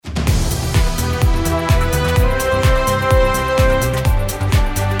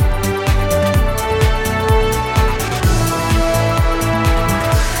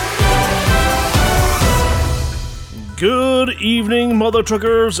evening, mother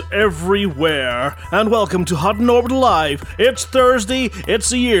truckers everywhere, and welcome to Hutton Orbital Live. It's Thursday, it's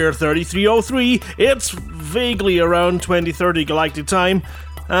the year 3303, it's vaguely around 2030 Galactic Time,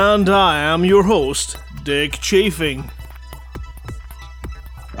 and I am your host, Dick Chafing.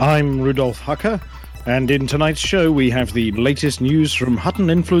 I'm Rudolph Hucker, and in tonight's show we have the latest news from Hutton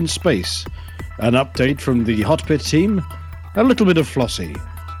Influence Space, an update from the Hot Pit team, a little bit of Flossie,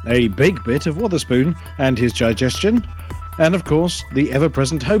 a big bit of Wotherspoon and his digestion, and of course the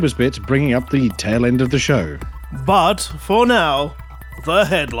ever-present Hober's bit bringing up the tail end of the show. But for now, the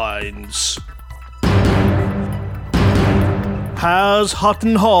headlines. Has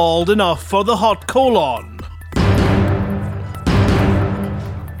Hutton hauled enough for the hot colon?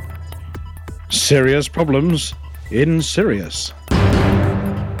 Serious problems in Sirius.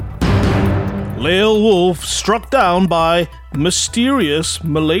 Lael Wolf struck down by mysterious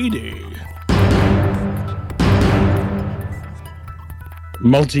milady.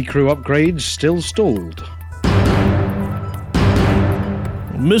 Multi-crew upgrades still stalled.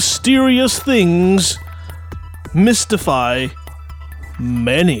 Mysterious things mystify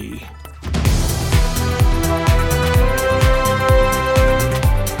many.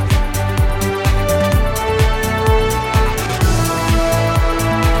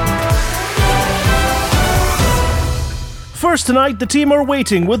 First tonight, the team are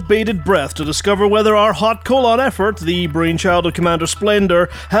waiting with bated breath to discover whether our hot colon effort, the brainchild of Commander Splendor,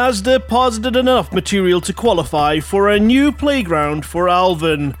 has deposited enough material to qualify for a new playground for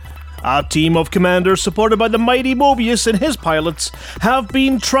Alvin. A team of commanders supported by the mighty Mobius and his pilots have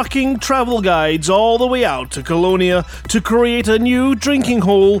been trucking travel guides all the way out to Colonia to create a new drinking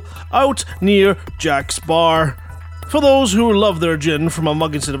hole out near Jack's Bar, for those who love their gin from a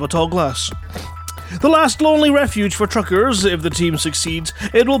mug instead of a tall glass. The last lonely refuge for truckers. If the team succeeds,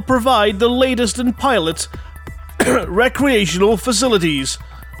 it will provide the latest in pilot recreational facilities,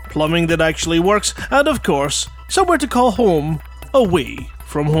 plumbing that actually works, and of course, somewhere to call home away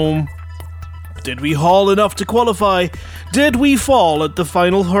from home. Did we haul enough to qualify? Did we fall at the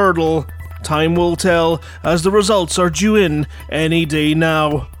final hurdle? Time will tell, as the results are due in any day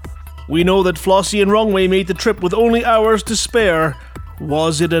now. We know that Flossie and Wrongway made the trip with only hours to spare.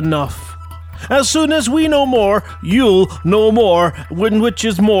 Was it enough? As soon as we know more, you'll know more. When which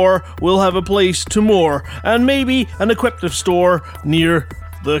is more, we'll have a place to moor, and maybe an equipment store near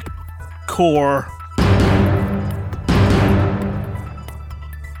the core.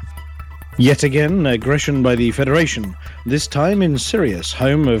 Yet again, aggression by the Federation, this time in Sirius,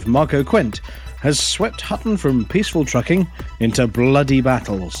 home of Marco Quent, has swept Hutton from peaceful trucking into bloody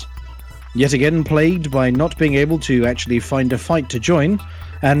battles. Yet again plagued by not being able to actually find a fight to join,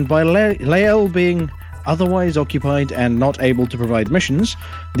 and by Lael being otherwise occupied and not able to provide missions,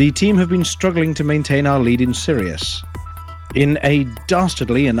 the team have been struggling to maintain our lead in Sirius. In a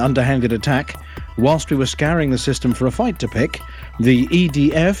dastardly and underhanded attack, whilst we were scouring the system for a fight to pick, the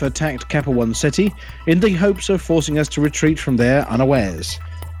EDF attacked Kappa 1 Ceti in the hopes of forcing us to retreat from there unawares.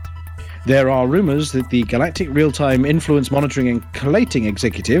 There are rumours that the Galactic Real-Time Influence Monitoring and Collating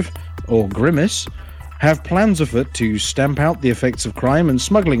Executive, or Grimace, have plans afoot to stamp out the effects of crime and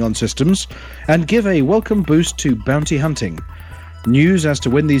smuggling on systems and give a welcome boost to bounty hunting. News as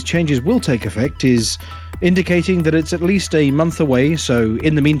to when these changes will take effect is indicating that it's at least a month away, so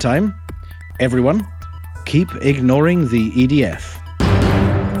in the meantime, everyone, keep ignoring the EDF.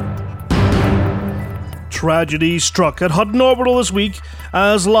 Tragedy struck at Hutton Orbital this week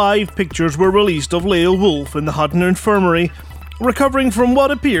as live pictures were released of Lael Wolf in the Hutton Infirmary, recovering from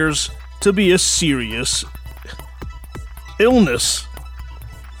what appears to be a serious illness.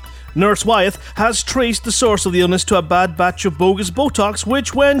 Nurse Wyeth has traced the source of the illness to a bad batch of bogus Botox,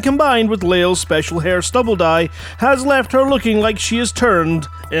 which, when combined with Lael's special hair stubble dye, has left her looking like she has turned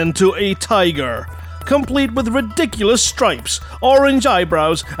into a tiger, complete with ridiculous stripes, orange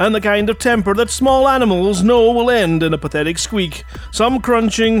eyebrows, and the kind of temper that small animals know will end in a pathetic squeak, some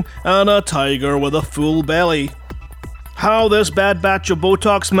crunching, and a tiger with a full belly. How this bad batch of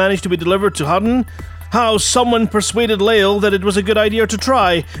Botox managed to be delivered to Hutton? How someone persuaded Lael that it was a good idea to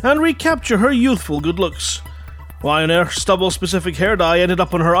try and recapture her youthful good looks? Why on earth stubble-specific hair dye ended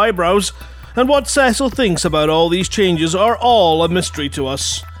up on her eyebrows? And what Cecil thinks about all these changes are all a mystery to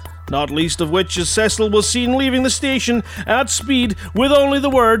us. Not least of which is Cecil was seen leaving the station at speed with only the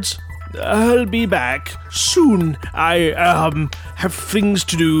words, "I'll be back soon. I have things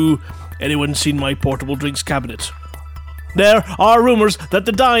to do. Anyone seen my portable drinks cabinet?" There are rumours that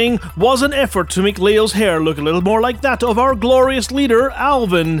the dyeing was an effort to make Lael's hair look a little more like that of our glorious leader,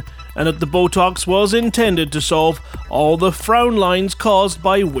 Alvin, and that the Botox was intended to solve all the frown lines caused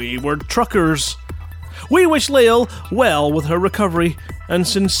by wayward truckers. We wish Lael well with her recovery and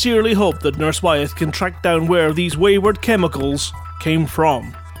sincerely hope that Nurse Wyeth can track down where these wayward chemicals came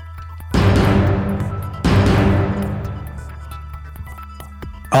from.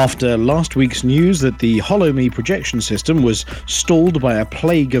 After last week's news that the HoloMe projection system was stalled by a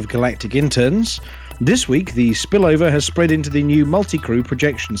plague of galactic interns, this week the spillover has spread into the new multi-crew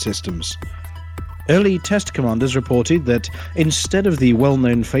projection systems. Early test commanders reported that instead of the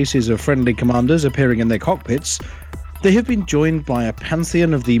well-known faces of friendly commanders appearing in their cockpits, they have been joined by a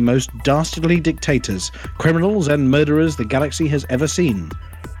pantheon of the most dastardly dictators, criminals and murderers the galaxy has ever seen.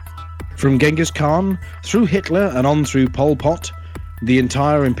 From Genghis Khan, through Hitler and on through Pol Pot, the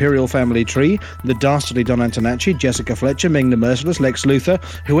entire Imperial family tree, the dastardly Don Antonacci, Jessica Fletcher, Ming the Merciless, Lex Luthor,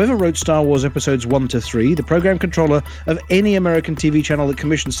 whoever wrote Star Wars Episodes 1 to 3, the program controller of any American TV channel that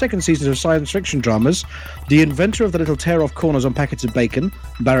commissions second seasons of science fiction dramas, the inventor of the little tear-off corners on packets of bacon,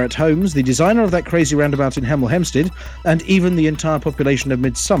 Barrett Holmes, the designer of that crazy roundabout in Hemel Hempstead, and even the entire population of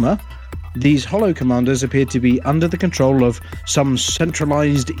Midsummer, these Holo commanders appear to be under the control of some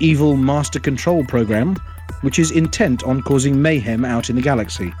centralized evil master control program, which is intent on causing mayhem out in the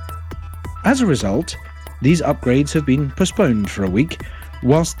galaxy. As a result, these upgrades have been postponed for a week,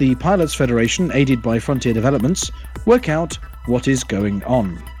 whilst the Pilots Federation, aided by Frontier Developments, work out what is going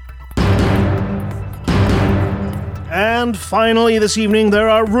on. And finally this evening there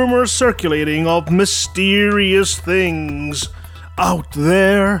are rumours circulating of mysterious things out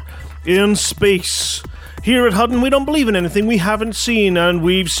there in space. Here at Hutton, we don't believe in anything we haven't seen, and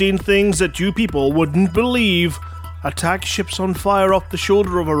we've seen things that you people wouldn't believe. Attack ships on fire off the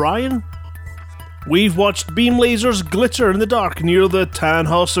shoulder of Orion. We've watched beam lasers glitter in the dark near the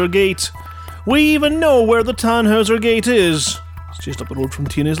Tannhauser Gate. We even know where the Tannhauser Gate is. It's just up the road from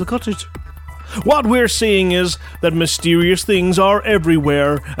Teena's Cottage. What we're saying is that mysterious things are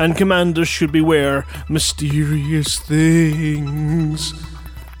everywhere, and commanders should beware mysterious things.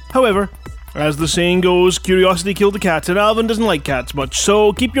 However, as the saying goes, curiosity killed the cat, and Alvin doesn't like cats much,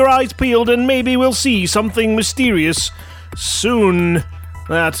 so keep your eyes peeled and maybe we'll see something mysterious soon.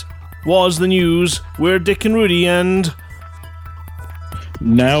 That was the news. We're Dick and Rudy, and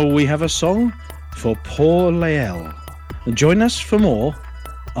now we have a song for poor Lael. Join us for more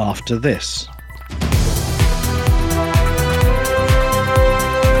after this.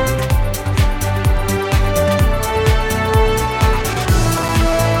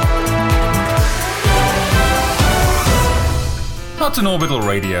 Hutton Orbital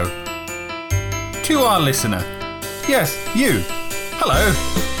Radio. To our listener. Yes, you. Hello.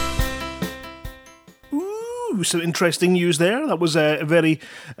 Ooh, some interesting news there. That was a very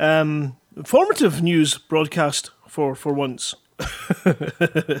informative news broadcast for once.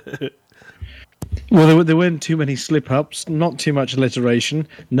 Well, there weren't too many slip-ups, not too much alliteration,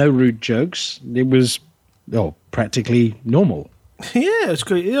 no rude jokes. It was, practically normal. Yeah, it's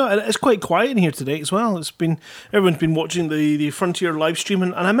great. It's quite quiet in here today as well. Everyone's been watching the Frontier live stream,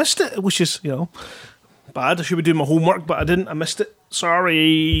 and I missed it, which is bad. I should be doing my homework, but I didn't. I missed it.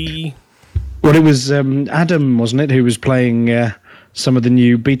 Sorry. Well, it was Adam, wasn't it, who was playing some of the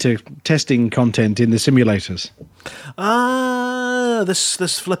new beta testing content in the simulators.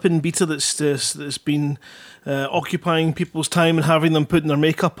 This flipping beta that's been occupying people's time and having them putting their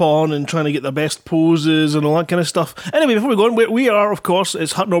makeup on and trying to get their best poses and all that kind of stuff. Anyway, before we go on, we are, of course,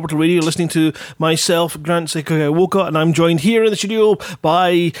 it's Hutton Orbital Radio, listening to myself, Grant Sekawoka, and I'm joined here in the studio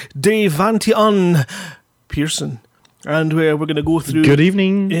by Devantian Pearson. And we're going to go through... Good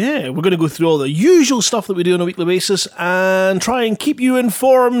evening. Yeah, we're going to go through all the usual stuff that we do on a weekly basis and try and keep you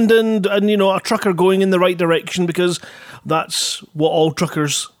informed and a trucker going in the right direction, because that's what all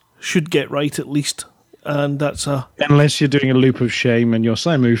truckers should get right, at least. And that's unless you're doing a loop of shame, and your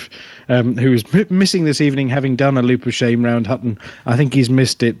Simoof, who is missing this evening, having done a loop of shame round Hutton, I think he's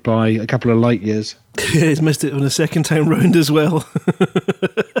missed it by a couple of light years. He's missed it on the second time round as well.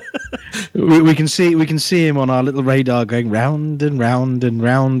 We can see him on our little radar going round and round and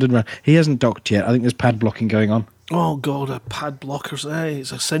round and round. He hasn't docked yet. I think there's pad blocking going on. Oh God, a pad blockers!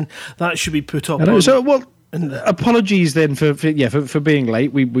 It's a sin. That should be put up. Apologies then for being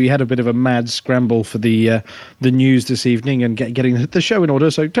late. We had a bit of a mad scramble for the news this evening and getting the show in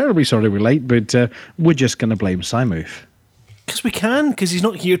order. So terribly sorry we're late, but we're just going to blame Simoof. Because he's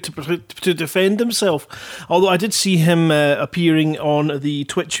not here to defend himself. Although I did see him appearing on the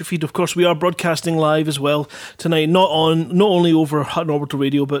Twitch feed. Of course, we are broadcasting live as well tonight, not only over Hutton Orbital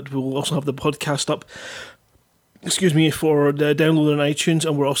Radio, but we'll also have the podcast up. For the download on iTunes,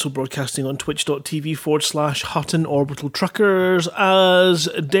 and we're also broadcasting on twitch.tv/Hutton Orbital Truckers, as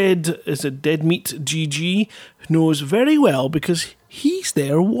Dead Meat GG knows very well, because he's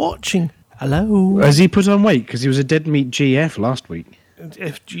there watching. Hello. Has he put on weight? Because he was a dead meat GF last week.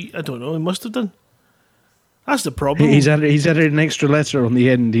 FG, I don't know. He must have done. That's the problem. He's added an extra letter on the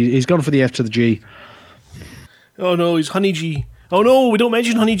end. He's gone for the F to the G. Oh no, he's Honey G. Oh no, we don't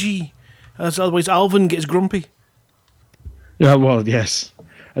mention Honey G. Otherwise Alvin gets grumpy. Yeah, well, yes.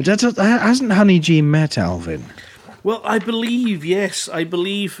 Hasn't Honey G met Alvin? Well, I believe, yes. I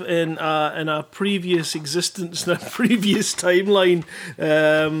believe in a previous existence, in a previous timeline,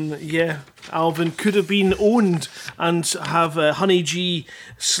 Alvin could have been owned and have Honey G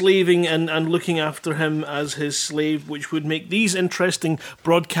slaving and looking after him as his slave, which would make these interesting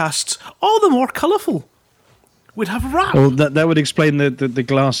broadcasts all the more colourful. We'd have a rap. Well, that would explain the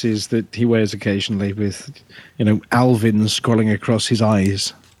glasses that he wears occasionally with, Alvin scrolling across his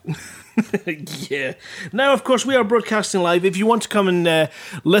eyes. Yeah. Now, of course, we are broadcasting live. If you want to come and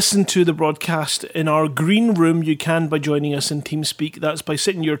listen to the broadcast in our green room, you can by joining us in TeamSpeak. That's by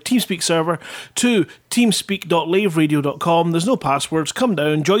setting your TeamSpeak server to teamspeak.laveradio.com. There's no passwords. Come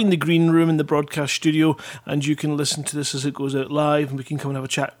down, join the green room in the broadcast studio, and you can listen to this as it goes out live, and we can come and have a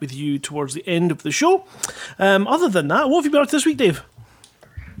chat with you towards the end of the show. Other than that, what have you been up to this week, Dave?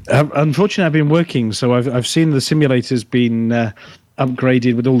 Unfortunately, I've been working, so I've seen the simulators been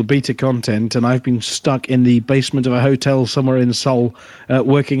upgraded with all the beta content, and I've been stuck in the basement of a hotel somewhere in Seoul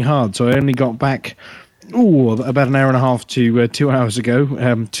working hard. So I only got back about an hour and a half to 2 hours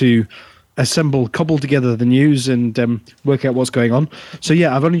ago to cobble together the news and work out what's going on. So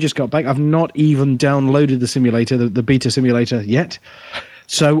yeah, I've only just got back. I've not even downloaded the simulator, the beta simulator yet.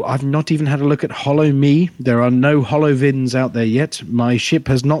 So I've not even had a look at Hollow Me. There are no HoloVins out there yet. My ship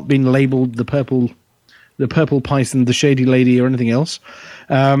has not been labelled the purple Python, the Shady Lady, or anything else.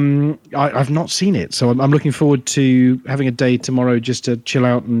 I've not seen it, so I'm looking forward to having a day tomorrow just to chill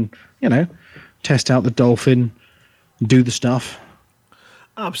out and, test out the Dolphin, do the stuff.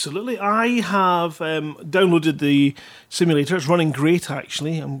 Absolutely. I have downloaded the simulator. It's running great,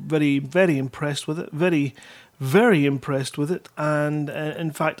 actually. I'm very, very impressed with it. Very, very impressed with it. And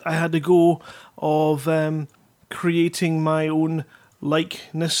in fact, I had to go of creating my own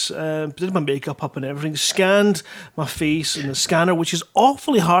likeness, did my makeup up and everything, scanned my face in the scanner, which is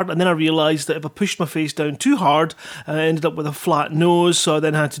awfully hard, and then I realised that if I pushed my face down too hard, I ended up with a flat nose, so I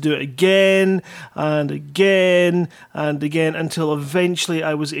then had to do it again and again and again until eventually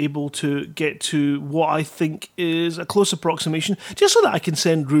I was able to get to what I think is a close approximation, just so that I can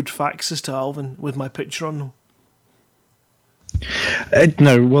send rude faxes to Alvin with my picture on them.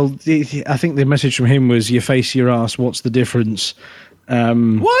 No, well, I think the message from him was, your face, your ass, what's the difference?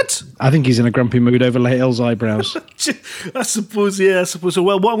 What? I think he's in a grumpy mood over Lael's eyebrows. I suppose. So,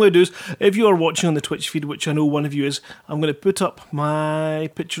 well, what I'm going to do is, if you are watching on the Twitch feed, which I know one of you is, I'm going to put up my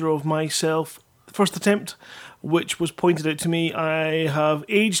picture of myself, first attempt, which was pointed out to me. I have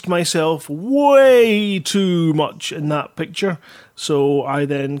aged myself way too much in that picture. So I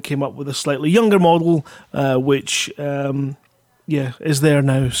then came up with a slightly younger model, which... is there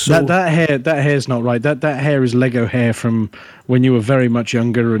now. So that hair's not right. That hair is Lego hair from when you were very much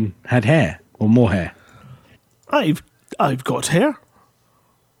younger and had hair, or more hair. I've got hair.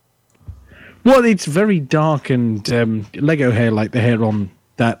 Well, it's very dark and Lego hair, like the hair on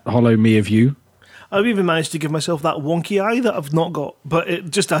that Hollow Me of you. I've even managed to give myself that wonky eye that I've not got, but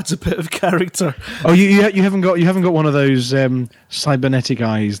it just adds a bit of character. Oh, you haven't got one of those cybernetic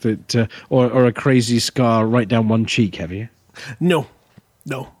eyes that, or a crazy scar right down one cheek, have you? No.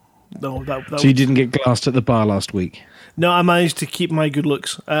 That so you didn't get glassed at the bar last week? No, I managed to keep my good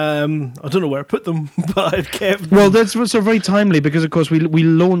looks. I don't know where I put them, but I've kept them. Well, that's so very timely, because, of course, we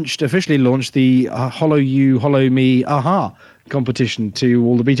officially launched the Hollow You, Hollow Me, Aha competition to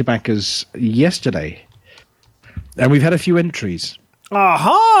all the beta backers yesterday. And we've had a few entries.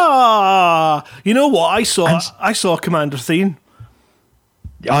 Aha! You know what? I saw Commander Thane.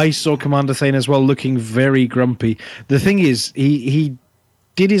 I saw Commander Thane as well, looking very grumpy. The thing is, he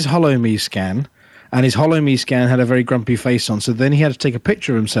did his Hollow Me scan, and his Hollow Me scan had a very grumpy face on, so then he had to take a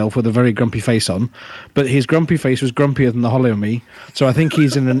picture of himself with a very grumpy face on, but his grumpy face was grumpier than the Hollow Me, so I think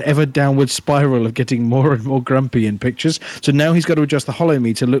he's in an ever downward spiral of getting more and more grumpy in pictures, so now he's got to adjust the Hollow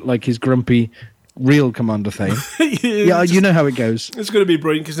Me to look like his grumpy real Commander Thane. Yeah, you know how it goes. It's going to be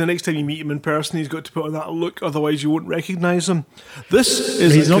brilliant, because the next time you meet him in person, he's got to put on that look, otherwise you won't recognise him.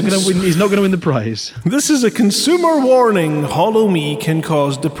 He's not going to win the prize. This is a consumer warning. Hollow Me can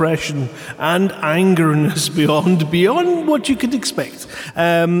cause depression and angerness beyond what you could expect.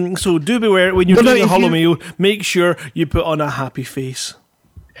 So do beware when you're doing a Hollow Me. Make sure you put on a happy face.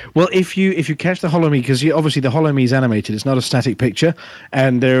 Well, if you catch the HoloMe, because obviously the HoloMe is animated, it's not a static picture,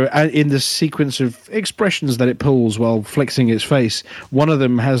 and they're in the sequence of expressions that it pulls while flexing its face, one of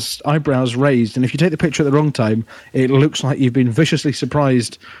them has eyebrows raised, and if you take the picture at the wrong time, it looks like you've been viciously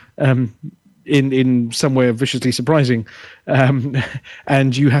surprised. In somewhere viciously surprising,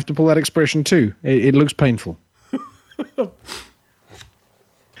 and you have to pull that expression too. It looks painful.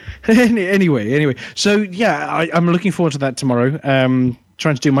 Anyway, so yeah, I'm looking forward to that tomorrow.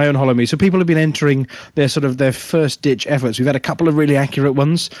 Trying to do my own HoloMe. So people have been entering their first ditch efforts. We've had a couple of really accurate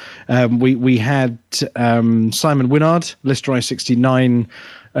ones. We had Simon Winard, Lister 69.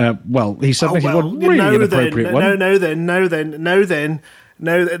 Well, he submitted one really inappropriate one.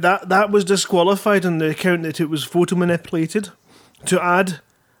 Now that was disqualified on the account that it was photo manipulated to add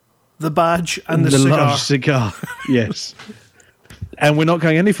the badge and the cigar. Large cigar, yes. And we're not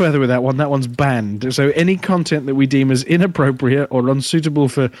going any further with that one. That one's banned. So any content that we deem as inappropriate or unsuitable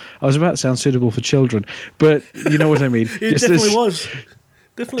for... I was about to sound suitable for children, but you know what I mean. It definitely was.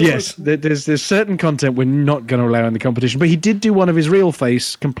 Yes, there's certain content we're not going to allow in the competition. But he did do one of his real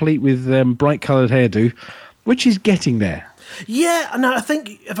face, complete with bright coloured hairdo, which is getting there. Yeah, and I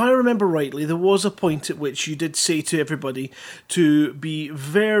think, if I remember rightly, there was a point at which you did say to everybody to be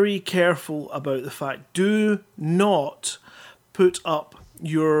very careful about the fact, do not put up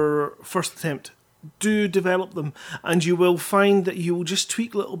your first attempt. Do develop them, and you will find that you will just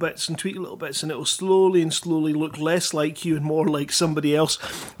tweak little bits, and it will slowly look less like you and more like somebody else.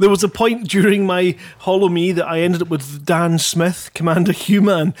 There was a point during my HoloMe that I ended up with Dan Smith, Commander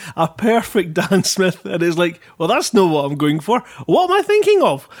Human, a perfect Dan Smith, and it's like, well, that's not what I'm going for. What am I thinking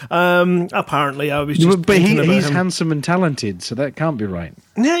of? Apparently, I was just. But he's handsome and talented, so that can't be right.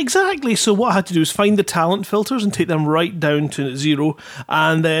 Yeah, exactly. So what I had to do is find the talent filters and take them right down to 0,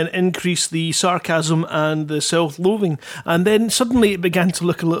 and then increase the sarcasm and the self-loathing, and then suddenly it began to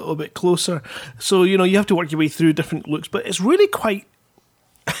look a little bit closer. So you have to work your way through different looks, but it's really quite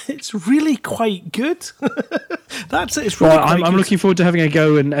good. That's it. It's really I'm looking forward to having a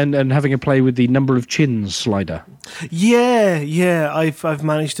go and having a play with the number of chins slider. Yeah. I've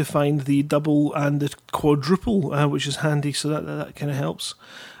managed to find the double and the quadruple, which is handy. So that kind of helps.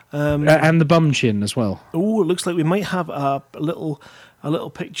 And the bum chin as well. Oh, it looks like we might have a little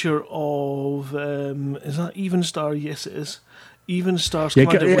picture of is that Evenstar? Yes, it is. Evenstar's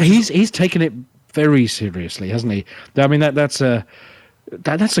Commander. He's taken it very seriously, hasn't he? I mean that's a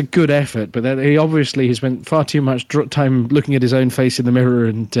good effort, but he obviously has spent far too much time looking at his own face in the mirror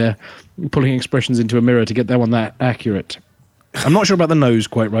and pulling expressions into a mirror to get that one that accurate. I'm not sure about the nose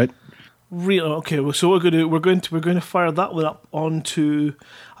quite right. Really? Okay. Well, so we're going to fire that one up onto.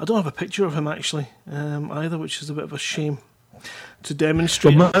 I don't have a picture of him actually either, which is a bit of a shame. To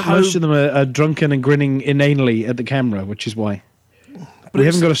demonstrate most of them are drunken and grinning inanely at the camera, which is why we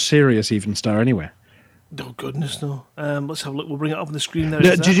haven't got a serious Evenstar anywhere. Oh goodness, no! Let's have a look. We'll bring it up on the screen there.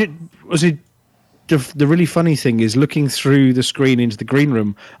 The really funny thing is, looking through the screen into the green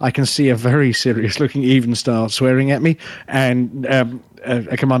room, I can see a very serious-looking Evenstar swearing at me, and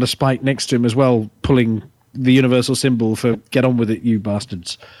a Commander Spike next to him as well, pulling the universal symbol for "Get on with it, you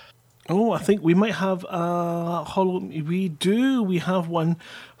bastards." Oh, I think we might have a HoloMe. We do. We have one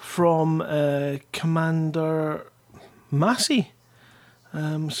from Commander Massey.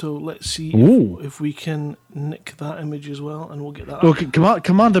 So let's see if we can nick that image as well, and we'll get that. Well,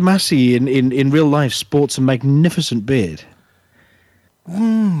 Commander Massey in real life sports a magnificent beard.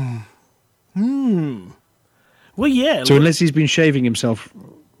 Well, yeah. So unless he's been shaving himself,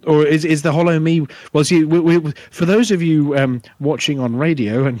 or is the HoloMe? Well, see, for those of you watching on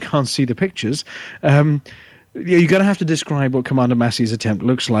radio and can't see the pictures, you're going to have to describe what Commander Massey's attempt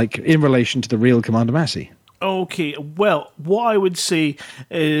looks like in relation to the real Commander Massey. Okay, well, what I would say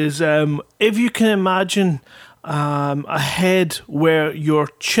is if you can imagine a head where your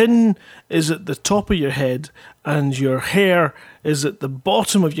chin is at the top of your head and your hair is at the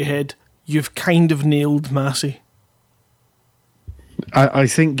bottom of your head, you've kind of nailed Massey. I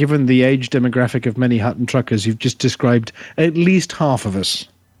think given the age demographic of many Hutton truckers, you've just described at least half of us.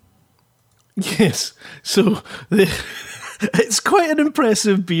 Yes, so... It's quite an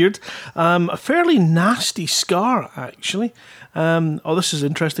impressive beard. A fairly nasty scar, actually. This is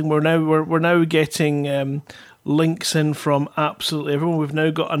interesting. We're now getting links in from absolutely everyone. We've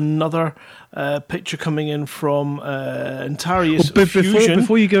now got another picture coming in from Antarius Fusion.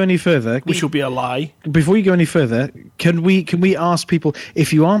 Before you go any further, which will be a lie. Before you go any further, can we ask people,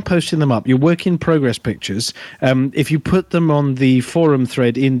 if you aren't posting them up, your work in progress pictures, if you put them on the forum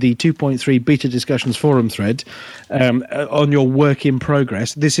thread in the 2.3 beta discussions forum thread, on your work in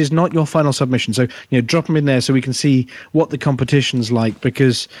progress, this is not your final submission. So drop them in there so we can see what the competition's like,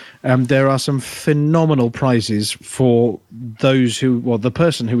 because there are some phenomenal prizes for those the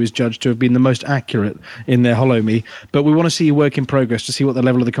person who is judged to have been the most accurate in their HoloMe. But we want to see your work in progress to see what the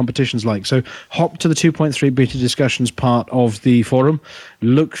level of the competition's like. So hop to the 2.3 beta discussions part of the forum,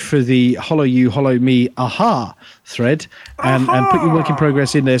 look for the HoloMe aha thread, and put your work in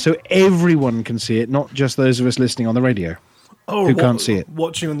progress in there so everyone can see it, not just those of us listening on the radio. Who can't see it.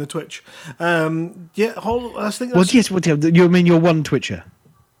 Watching on the Twitch. I think that's... Well, yes, you mean your one Twitcher?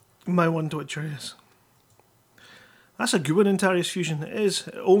 My one Twitcher, yes. That's a good one, Antarius Fusion. It is.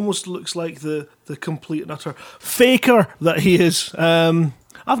 It almost looks like the complete and utter faker that he is. I've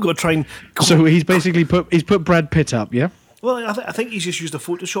got to try and... So he's basically put Brad Pitt up, yeah? Well, I think he's just used a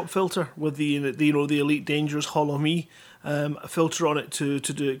Photoshop filter with the Elite Dangerous HoloMe filter on it to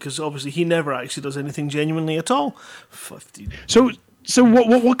do it, because obviously he never actually does anything genuinely at all. 15. So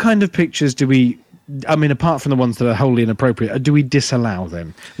what kind of pictures do we... I mean, apart from the ones that are wholly inappropriate, do we disallow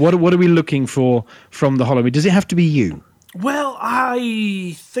them? What are we looking for from the HoloMe? Does it have to be you? Well,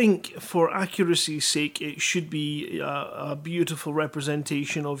 I think for accuracy's sake, it should be a beautiful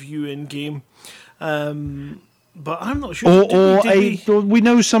representation of you in game. But I'm not sure. Or we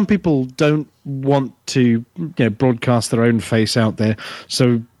know some people don't want to broadcast their own face out there.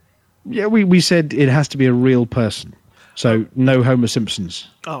 So, yeah, we said it has to be a real person. So no Homer Simpsons.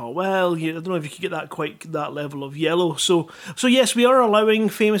 Oh, well, I don't know if you could get that level of yellow. So yes, we are allowing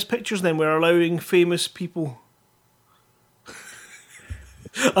famous pictures then. We're allowing famous people.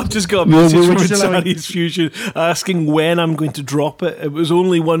 I've just got a message from Antarius Fusion asking when I'm going to drop it. It was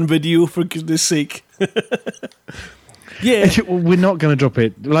only one video, for goodness sake. Yeah. We're not going to drop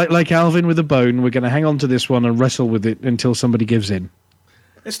it. Like Alvin with a bone, we're going to hang on to this one and wrestle with it until somebody gives in.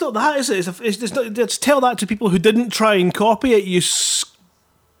 It's not that, is it? It's tell that to people who didn't try and copy it.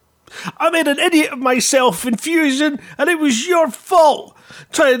 I made an idiot of myself in Fusion, and it was your fault.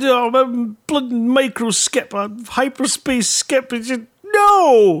 Trying to do a blood micro skip, a hyperspace skip.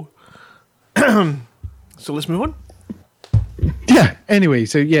 No! So let's move on. Yeah, anyway,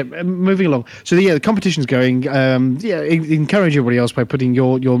 so moving along. So the competition's going. Encourage everybody else by putting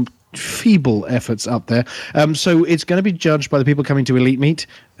your feeble efforts up there. So it's going to be judged by the people coming to Elite Meet,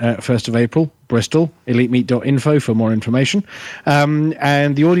 1st of April, Bristol, elitemeet.info for more information.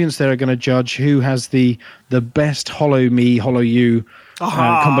 And the audience there are going to judge who has the best HoloMe, HoloU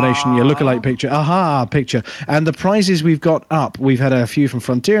combination, your lookalike picture. And the prizes we've got up, we've had a few from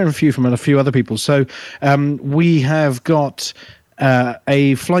Frontier and a few from a few other people. So we have got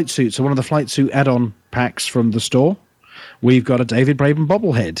a flight suit, so one of the flight suit add-on packs from the store. We've got a David Braben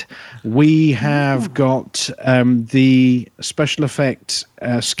bobblehead. We have got the special effect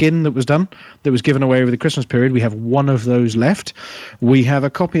skin that was given away over the Christmas period. We have one of those left. We have a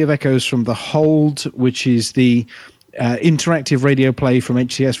copy of Echoes from the Hold, which is the interactive radio play from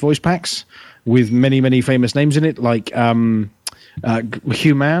HCS voice packs with many, many famous names in it, like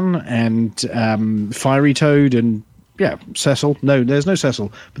Human and Fiery Toad and Cecil. No, there's no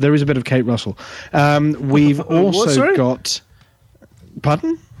Cecil, but there is a bit of Kate Russell. We've also got...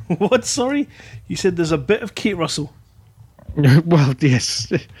 Pardon? What, sorry? You said there's a bit of Kate Russell. Well,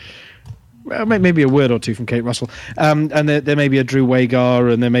 yes. Well, maybe a word or two from Kate Russell. And there may be a Drew Wagar,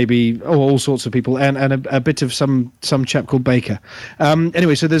 and there may be all sorts of people, and a bit of some chap called Baker.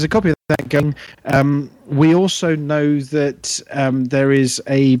 Anyway, so there's a copy of that going. We also know that there is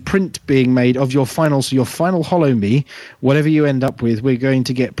a print being made of your final HoloMe. Whatever you end up with, we're going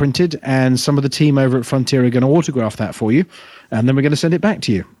to get printed, and some of the team over at Frontier are going to autograph that for you, and then we're going to send it back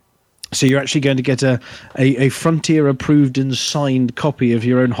to you. So you're actually going to get a Frontier approved and signed copy of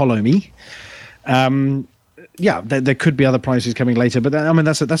your own HoloMe. There could be other prizes coming later, but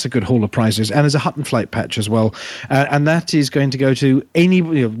that's a good haul of prizes. And there's a Hutton Flight patch as well, and that is going to go to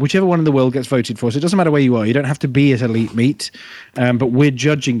whichever one in the world gets voted for. So it doesn't matter where you are. You don't have to be at Elite Meet, but we're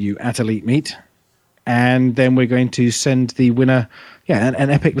judging you at Elite Meet, and then we're going to send the winner an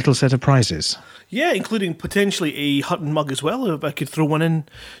epic little set of prizes. Yeah, including potentially a Hutton mug as well, if I could throw one in,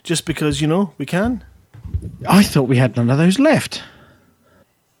 just because, we can. I thought we had none of those left.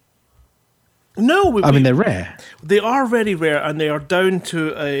 No, they're rare. They are very rare, and they are down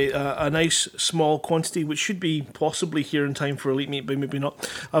to a nice small quantity, which should be possibly here in time for Elite Meet, but maybe not.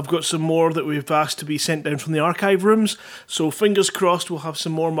 I've got some more that we've asked to be sent down from the archive rooms, so fingers crossed we'll have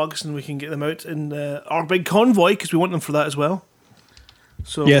some more mugs and we can get them out in our big convoy, because we want them for that as well.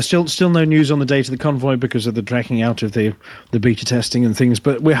 So yeah, still no news on the date of the convoy because of the dragging out of the beta testing and things,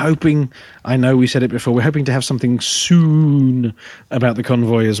 but we're hoping, I know we said it before, we're hoping to have something soon about the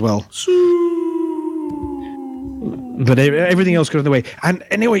convoy as well. But everything else goes the way. And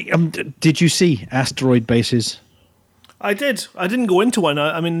anyway, did you see asteroid bases? I did. I didn't go into one.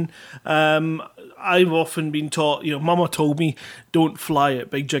 I've often been taught, Mama told me, don't fly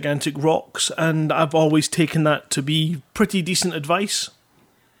at big gigantic rocks, and I've always taken that to be pretty decent advice.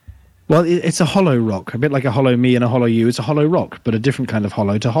 Well, it's a hollow rock, a bit like a hollow me and a hollow you. It's a hollow rock, but a different kind of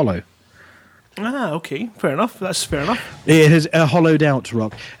hollow to hollow. Ah, okay, fair enough. That's fair enough. It is a hollowed out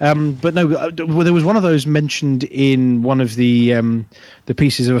rock. But no, there was one of those mentioned in one of the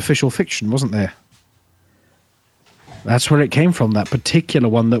pieces of official fiction, wasn't there? That's where it came from. That particular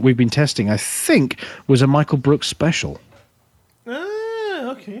one that we've been testing, I think, was a Michael Brooks special.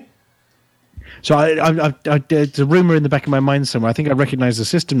 Ah, okay. So there's a rumor in the back of my mind somewhere. I think I recognize the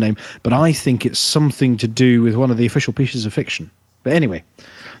system name, but I think it's something to do with one of the official pieces of fiction. But anyway,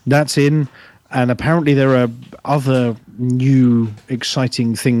 that's in, and apparently there are other new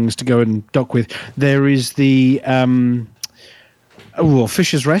exciting things to go and dock with. There is the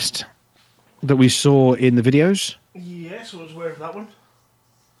Fisher's Rest that we saw in the videos. Yes, I was aware of that one.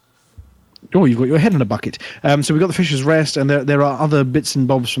 Oh, you've got your head in a bucket. So we've got the Fisher's Rest, and there are other bits and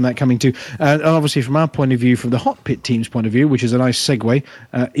bobs from that coming too. And obviously, from our point of view, from the Hot Pit team's point of view, which is a nice segue,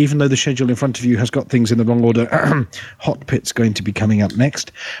 even though the schedule in front of you has got things in the wrong order, Hot Pit's going to be coming up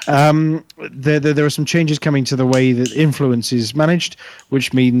next. There are some changes coming to the way that influence is managed,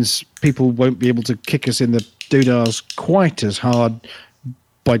 which means people won't be able to kick us in the doodahs quite as hard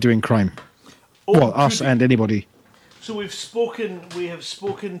by doing crime. Well, us and anybody. So we have spoken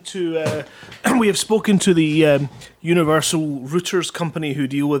to the Universal Routers company who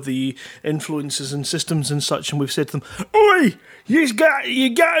deal with the influences and systems and such, and we've said to them, "Oi, you got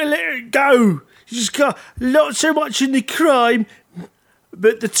to let it go. You just got not so much in the crime,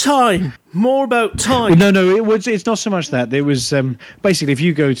 but the time. More about time." Well, no, it's not so much that. There was basically, if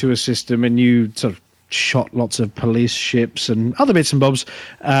you go to a system and you sort of shot lots of police ships and other bits and bobs,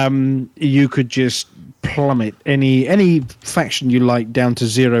 you could just plummet any faction you like down to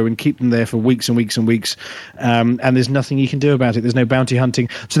zero and keep them there for weeks and weeks and weeks, and there's nothing you can do about it. There's no bounty hunting.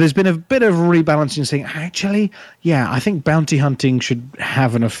 So there's been a bit of rebalancing, saying, actually, yeah, I think bounty hunting should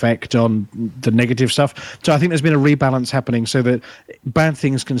have an effect on the negative stuff. So I think there's been a rebalance happening so that bad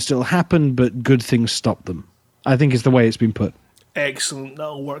things can still happen, but good things stop them. I think is the way it's been put. Excellent,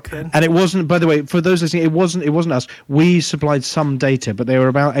 that'll work then. And it wasn't, by the way, for those listening, it wasn't us. We supplied some data, but there were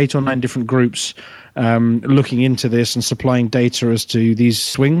about 8 or 9 different groups looking into this and supplying data as to these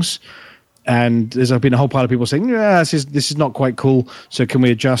swings. And there's been a whole pile of people saying, "Yeah, this is not quite cool. So can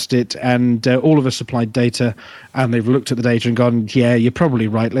we adjust it?" And all of us supplied data, and they've looked at the data and gone, "Yeah, you're probably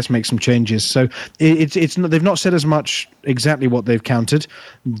right. Let's make some changes." So it's not, they've not said as much exactly what they've counted,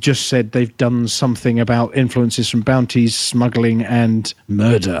 just said they've done something about influences from bounties, smuggling, and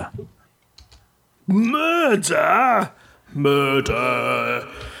murder. Murder.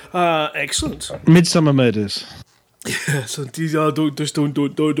 Excellent. Midsummer Murders. So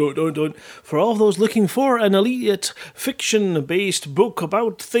don't. For all those looking for an elite fiction-based book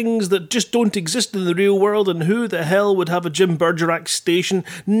about things that just don't exist in the real world, and who the hell would have a Jim Bergerac station,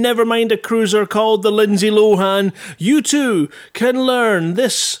 never mind a cruiser called the Lindsay Lohan, you too can learn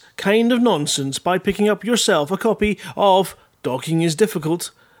this kind of nonsense by picking up yourself a copy of Docking is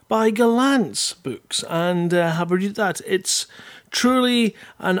Difficult by Gallant's Books, and have a read that. It's truly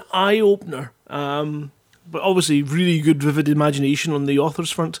an eye-opener. But obviously, really good, vivid imagination on the author's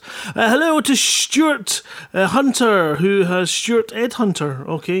front. Hello to Stuart Hunter, Stuart Ed Hunter,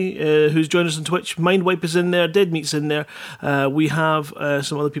 who's joined us on Twitch. Mindwipe is in there, Dead Meat's in there. We have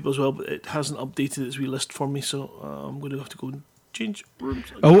some other people as well, but it hasn't updated its wee list for me, so I'm going to have to go and change rooms.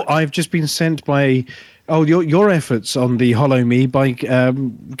 Oh, I've just been sent by your efforts on the Hollow Me by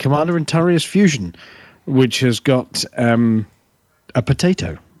Commander Intarius Fusion, which has got a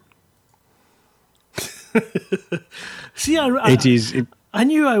potato. See, I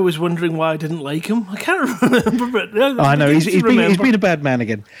knew I was wondering why I didn't like him. I can't remember, but I know he's been a bad man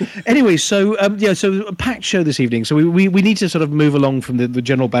again. Anyway, so so a packed show this evening. So we need to sort of move along from the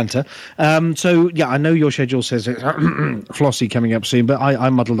general banter. So I know your schedule says Flossie coming up soon, but I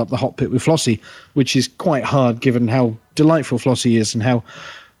muddled up the Hot Pit with Flossie, which is quite hard given how delightful Flossie is and how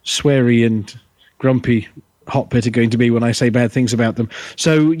sweary and grumpy Hot Pit are going to be when I say bad things about them.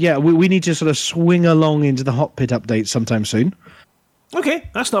 So, yeah, we need to sort of swing along into the Hot Pit update sometime soon. Okay,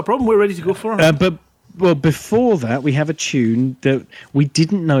 that's not a problem. We're ready to go for it. But before that, we have a tune that we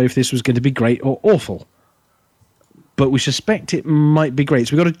didn't know if this was going to be great or awful. But we suspect it might be great.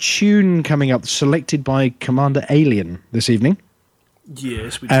 So we've got a tune coming up selected by Commander Alien this evening.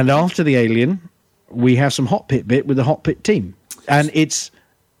 Yes, we do. And after the Alien, we have some Hot Pit bit with the Hot Pit team. And it's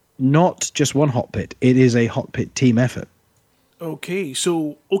not just one Hot Pit. It is a Hot Pit team effort. Okay,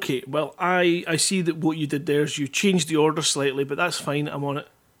 well, I see that what you did there is you changed the order slightly, but that's fine. I'm on it.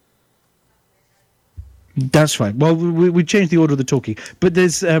 That's fine. Well, we changed the order of the talking, but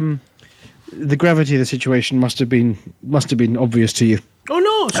there's the gravity of the situation must have been obvious to you. Oh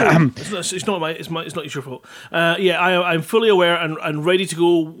no, sorry. It's not your fault. I'm fully aware and ready to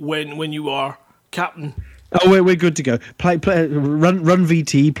go when you are, Captain. Oh, we're good to go. Run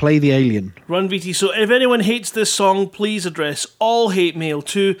VT, play the Alien. Run VT. So if anyone hates this song, please address all hate mail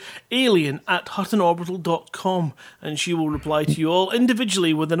to alien@huttonorbital.com and she will reply to you all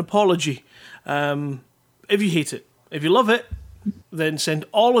individually with an apology. If you hate it. If you love it, then send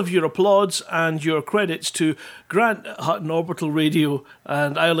all of your applauds and your credits to Grant at Hutton Orbital Radio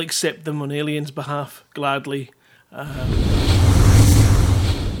and I'll accept them on Alien's behalf gladly.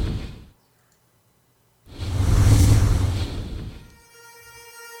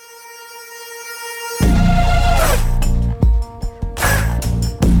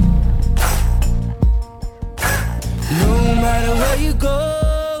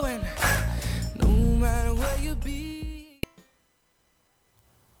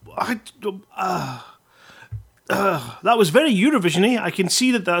 That was very Eurovision-y. I can see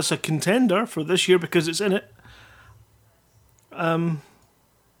that that's a contender for this year because it's in it.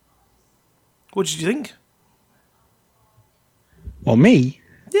 What did you think? Well, me?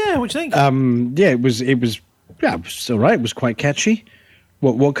 Yeah, what do you think? It was all right. It was quite catchy.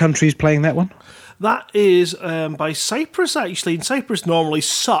 What country is playing that one? That is by Cyprus, actually. And Cyprus normally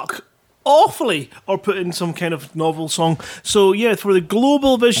suck awfully or put in some kind of novel song. So yeah, for the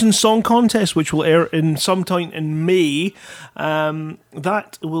Global Vision Song Contest, which will air in sometime in May,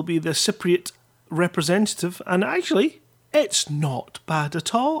 that will be the Cypriot representative. And actually, it's not bad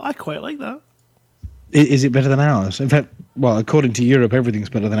at all. I quite like that. Is it better than ours? In fact, well, according to Europe, everything's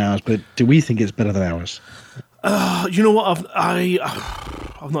better than ours. But do we think it's better than ours? You know what?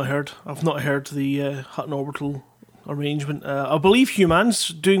 I've not heard. I've not heard the Hutton Orbital arrangement. I believe Human's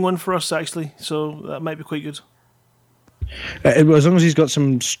doing one for us actually, so that might be quite good. As long as he's got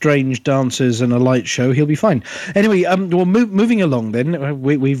some strange dancers and a light show, he'll be fine. Anyway, moving along then,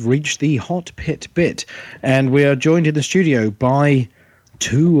 we've reached the Hot Pit bit, and we are joined in the studio by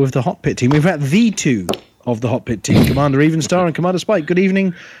two of the Hot Pit team. We've got the two of the Hot Pit team, Commander Evenstar and Commander Spike. Good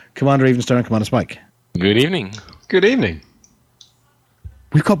evening, Commander Evenstar and Commander Spike. Good evening. Good evening.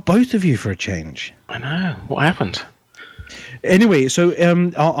 We've got both of you for a change. I know. What happened? Anyway, so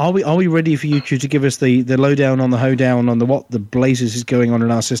are we ready for you two to give us the lowdown on the hoedown on what the blazes is going on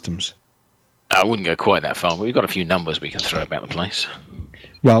in our systems? I wouldn't go quite that far, but we've got a few numbers we can throw about the place.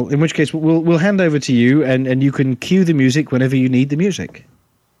 Well, in which case we'll hand over to you, and you can cue the music whenever you need the music.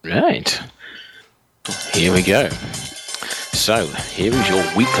 Right. Here we go. So, here is your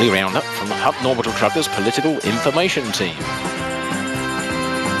weekly roundup from the Hutton Orbital Truckers Political Information Team.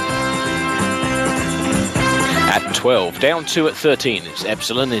 At 12, down 2 at 13, it's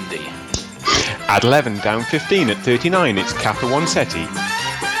Epsilon Indy. At 11, down 15 at 39, it's Kappa 1 Ceti.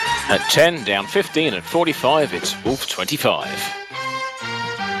 At 10, down 15 at 45, it's Wolf 25.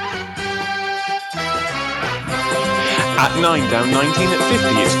 At 9, down 19 at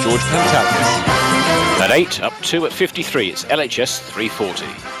 50, it's George Pentalis. At 8, up 2 at 53, it's LHS 340.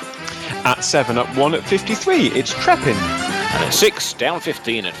 At 7, up 1 at 53, it's Trepin. And at 6, down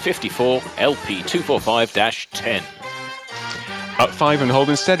 15 at 54, LP 245-10. Up 5 and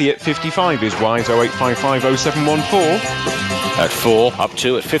holding steady at 55 is Wise 08550714. At 4, up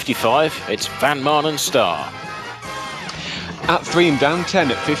 2 at 55, it's Van Marnen Star. At 3 and down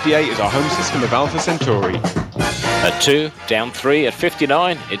 10 at 58 is our home system of Alpha Centauri. At 2, down 3 at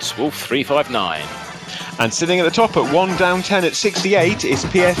 59, it's Wolf 359. And sitting at the top at 1 down 10 at 68 is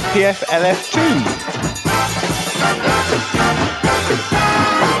PFPF LF2.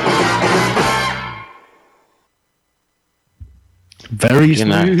 Very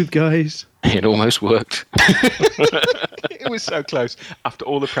smooth, guys. It almost worked. It was so close after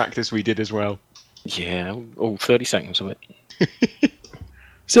all the practice we did as well. Yeah, all 30 seconds of it.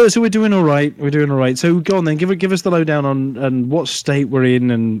 So we're doing all right. We're doing all right. So go on then. Give us the lowdown on what state we're in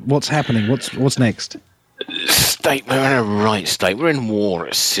and what's happening. What's next. state. We're in a right state. We're in war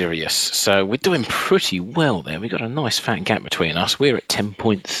at Sirius, so we're doing pretty well there. We've got a nice fat gap between us. We're at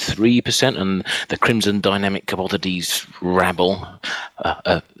 10.3%, and the Crimson Dynamic Commodities rabble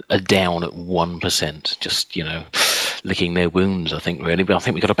are down at 1%. Just, licking their wounds, I think, really. But I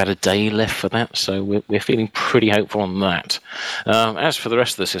think we've got about a day left for that, so we're feeling pretty hopeful on that. As for the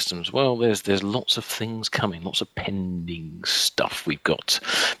rest of the systems, well, there's lots of things coming, lots of pending stuff. We've got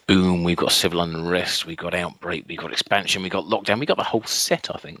Boom, we've got Civil Unrest, we've got Outbreak, we've got Expansion, we've got Lockdown, we've got the whole set,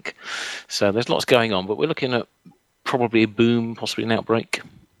 I think. So there's lots going on, but we're looking at probably a Boom, possibly an Outbreak.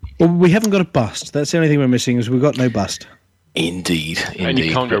 Well, we haven't got a bust. That's the only thing we're missing, is we've got no bust. Indeed. And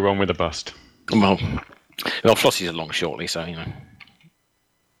you can't go wrong with a bust. Well, Flossie's along shortly, so,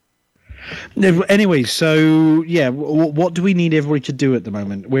 Anyway, so, yeah, what do we need everybody to do at the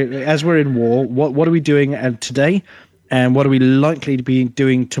moment? As we're in war, what are we doing today, and what are we likely to be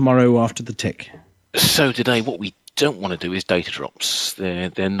doing tomorrow after the tick? So today, what we don't want to do is data drops.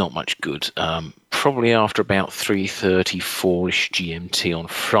 They're not much good. Probably after about 3:34ish GMT on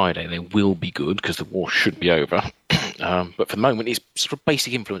Friday, they will be good because the war should be over. But for the moment, it's sort of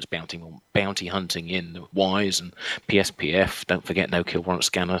basic influence bounty hunting in WISE and PSPF. Don't forget no kill warrant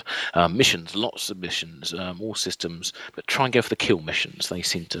scanner. Missions, lots of missions, all systems. But try and go for the kill missions. They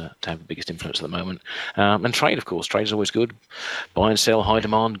seem to have the biggest influence at the moment. And trade, of course. Trade is always good. Buy and sell high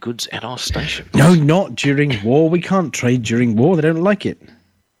demand goods at our station. No, not during war. We can't trade during war. They don't like it.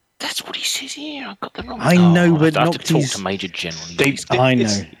 That's what he says here. I've got the wrong. I know, but I have to talk Noctis... to Major General. I know.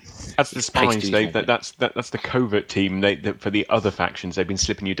 That's the spies. That's the covert team. For the other factions, they've been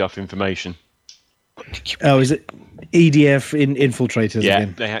slipping you duff information. Oh, is it EDF infiltrators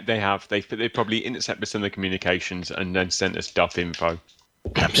again? Yeah, they have. They probably intercepted some of the communications and then sent us duff info.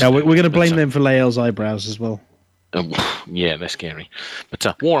 Yeah, we're going to blame them for Lael's eyebrows as well. Yeah, they're scary. But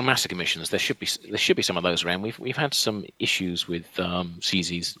war and massacre missions, there should be some of those around. We've had some issues with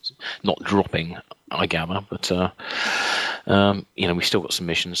CZs not dropping, I gather, but we've still got some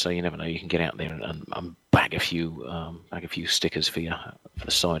missions, so you never know. You can get out there and bag a few stickers for the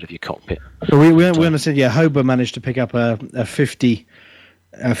side of your cockpit. Well, we understand. Yeah, Hober managed to pick up a 50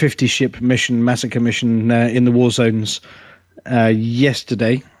 ship mission, massacre mission in the war zones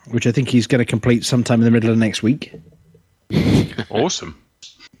yesterday, which I think he's going to complete sometime in the middle of next week. Awesome.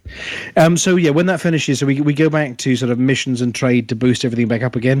 So yeah, when that finishes, so we go back to sort of missions and trade to boost everything back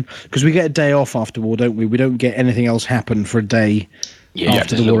up again, because we get a day off after war, don't we? We don't get anything else happen for a day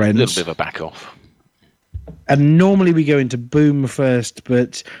after the war ends. A little bit of a back off. And normally we go into Boom first,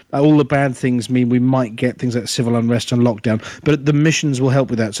 but all the bad things mean we might get things like Civil Unrest and Lockdown. But the missions will help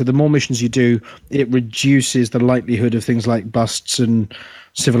with that. So the more missions you do, it reduces the likelihood of things like busts and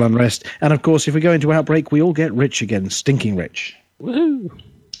Civil Unrest. And of course, if we go into Outbreak, we all get rich again, stinking rich. Woohoo!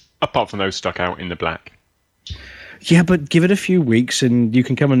 Apart from those stuck out in the black. Yeah, but give it a few weeks and you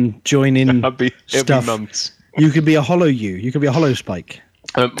can come and join in it'll be months. You could be a hollow you could be a hollow Spike.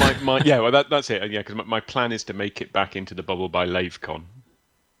 That's it. Yeah, because my plan is to make it back into the bubble by LaveCon.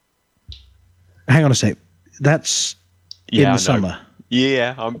 Hang on a sec. That's in the summer.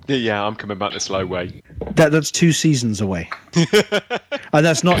 Yeah, I'm coming back the slow way. That's 2 seasons away.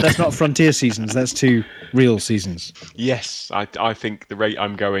 That's not Frontier seasons. That's 2 real seasons. Yes, I think the rate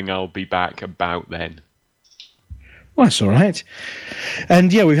I'm going, I'll be back about then. Well, that's all right.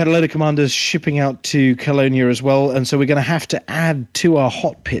 And yeah, we've had a load of commanders shipping out to Colonia as well, and so we're going to have to add to our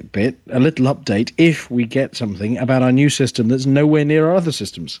hot pit bit a little update if we get something about our new system that's nowhere near our other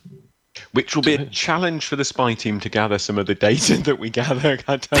systems. Which will be a challenge for the spy team to gather some of the data that we gather.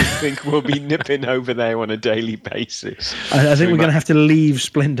 I don't think we'll be nipping over there on a daily basis. I think we're going to have to leave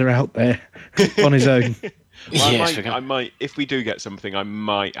Splendour out there on his own. Well, yes, I might. If we do get something, I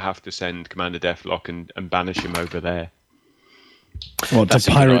might have to send Commander Deathlock and banish him over there. Well,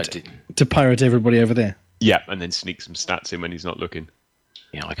 to pirate everybody over there. Yeah, and then sneak some stats in when he's not looking.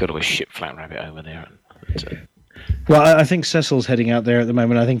 Yeah, I could always ship Flat Rabbit over there. Well, I think Cecil's heading out there at the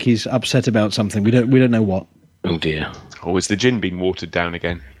moment. I think he's upset about something. We don't know what. Oh dear. Or has the gin been watered down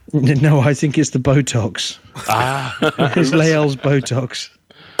again? No, I think it's the Botox. It's Lael's Botox.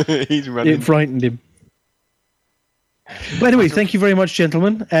 He's running. It frightened him. Well, anyway, thank you very much,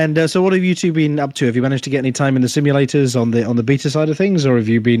 gentlemen. And so what have you two been up to? Have you managed to get any time in the simulators on the beta side of things, or have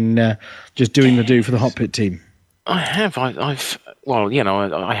you been just doing the do for the hot pit team? I have. I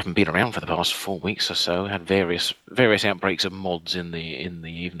haven't been around for the past 4 weeks or so. I had various outbreaks of mods in the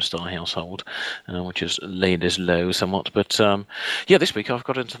Evenstar household, which has laid us low somewhat. But this week I've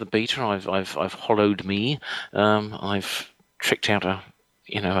got into the beta. I've hollowed me. I've tricked out a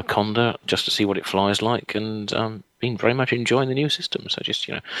Conda just to see what it flies like, and been very much enjoying the new system. So just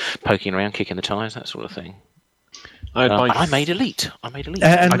poking around, kicking the tires, that sort of thing. I made elite.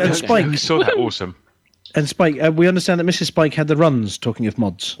 And Spike. We saw that. Awesome. And Spike, we understand that Mrs. Spike had the runs, talking of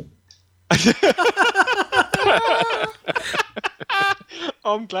mods.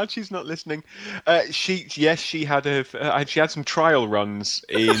 I'm glad she's not listening. She had some trial runs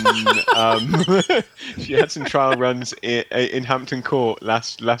in she had some trial runs in Hampton Court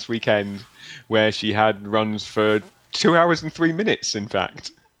last weekend, where she had runs for 2 hours and 3 minutes, in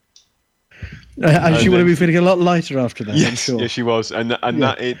fact. And she would have been feeling a lot lighter after that, I'm sure. Yes, she was, and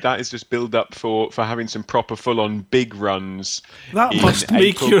that is just build up for having some proper full-on big runs. That must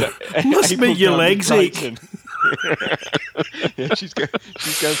make your legs ache. Yeah, she's going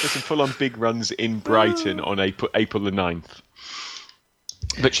for some full-on big runs in Brighton on April the 9th.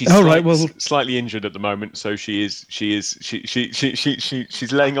 But she's slightly injured at the moment, so she's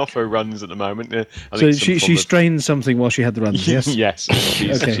laying off her runs at the moment. So she strained something while she had the runs. Yes. Yes.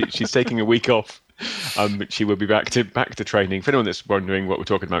 She's taking a week off. But she will be back to training. For anyone that's wondering what we're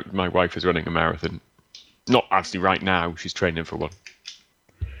talking about, my wife is running a marathon. Not actually right now. She's training for one.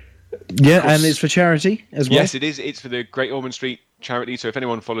 Yeah, and it's for charity as well. Yes, it is. It's for the Great Ormond Street charity. So if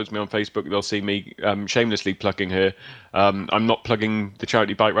anyone follows me on Facebook, they'll see me shamelessly plugging her. I'm not plugging the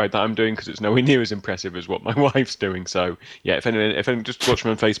charity bike ride that I'm doing because it's nowhere near as impressive as what my wife's doing. So yeah, if anyone just watch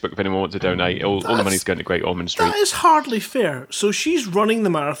me on Facebook, if anyone wants to donate, all the money's going to Great Ormond Street. That is hardly fair. So she's running the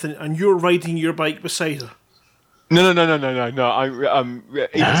marathon and you're riding your bike beside her. No. Edith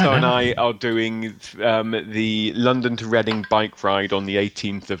and I are doing the London to Reading bike ride on the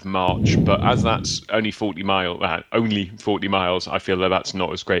 18th of March. But as that's only 40 miles, I feel that's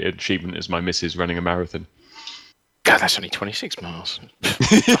not as great an achievement as my missus running a marathon. God, that's only 26 miles.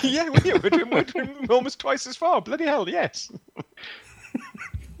 Yeah, we're doing almost twice as far. Bloody hell, yes.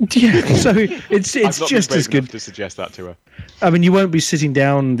 Yeah, so it's I've not just been brave as good enough to suggest that to her. I mean, you won't be sitting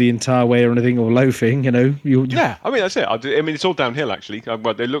down the entire way or anything, or loafing, you know. Yeah, I mean, that's it. It's all downhill, actually.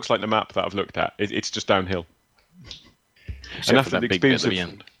 Well, it looks like the map that I've looked at. It's just downhill. And after the experience of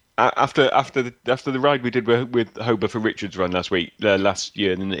after the ride we did with Hober for Richard's run last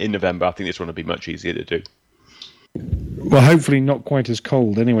year in November, I think this one will be much easier to do. Well, hopefully not quite as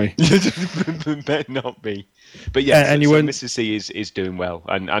cold, anyway. Better not be. But yeah, and Mrs. C is doing well,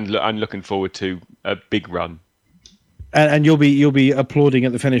 and looking forward to a big run. And you'll be applauding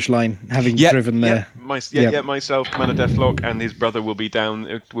at the finish line, having driven there. Myself, Commander Deathlock, and his brother will be down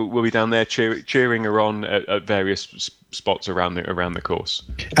there cheering her on at various spots around the course.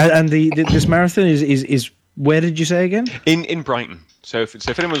 And this marathon is where did you say again? In Brighton. So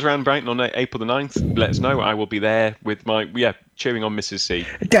if anyone's around Brighton on April the 9th, let us know. I will be there with cheering on Mrs. C.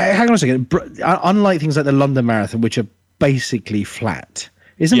 Hang on a second. Unlike things like the London Marathon, which are basically flat,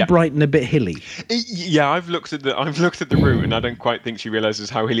 isn't Brighton a bit hilly? Yeah, I've looked at the route, and I don't quite think she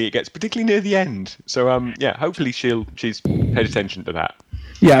realises how hilly it gets, particularly near the end. So hopefully she's paid attention to that.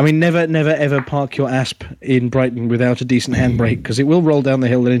 Yeah, I mean, never ever park your Asp in Brighton without a decent handbrake, because it will roll down the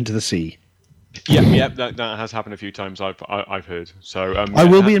hill and into the sea. Yeah, that has happened a few times. I've heard. So I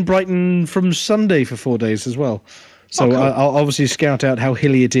will be in Brighton from Sunday for 4 days as well. So cool. I'll obviously scout out how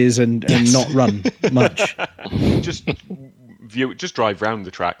hilly it is and not run much. Just drive round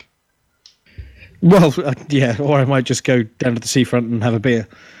the track. Well, or I might just go down to the seafront and have a beer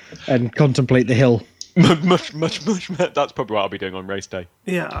and contemplate the hill. Much. That's probably what I'll be doing on race day.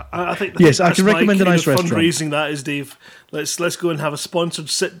 Yeah, I think. Yes, I can recommend a nice restaurant. Fundraising that is, Dave. Let's go and have a sponsored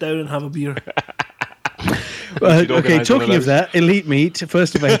sit down and have a beer. Okay, talking of that, Elite Meet,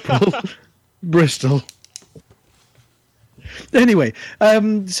 1st of April, Bristol. Anyway,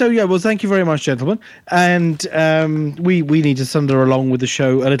 thank you very much, gentlemen. And we need to thunder along with the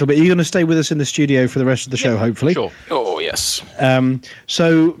show a little bit. Are you going to stay with us in the studio for the rest of the show, hopefully? Sure. Oh, yes.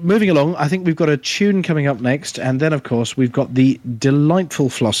 So, moving along, I think we've got a tune coming up next. And then, of course, we've got the delightful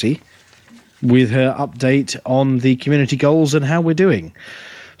Flossie with her update on the community goals and how we're doing.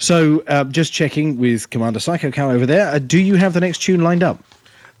 So, just checking with Commander Psycho Cow over there. Do you have the next tune lined up?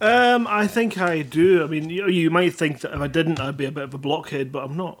 I think I do. I mean, you might think that if I didn't, I'd be a bit of a blockhead, but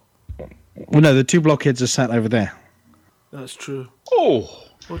I'm not. Well, no, the two blockheads are sat over there. That's true. Oh.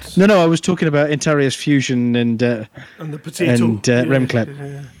 No, I was talking about Intarius Fusion and the potato and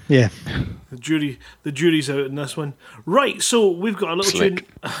Remclep. Yeah. The jury's out in this one. Right, so we've got a little tune.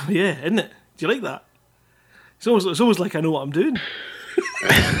 Yeah, isn't it? Do you like that? It's almost like I know what I'm doing.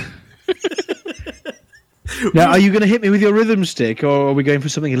 Now, are you going to hit me with your rhythm stick, or are we going for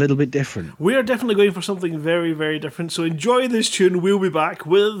something a little bit different? We're definitely going for something very, very different. So enjoy this tune. We'll be back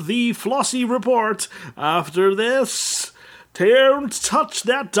with the Flossie Report after this. Don't touch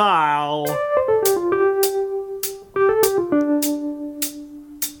that dial.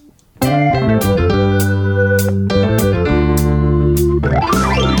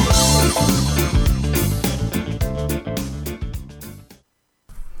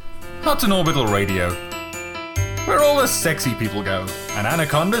 Hudson Orbital Radio. Where all the sexy people go, and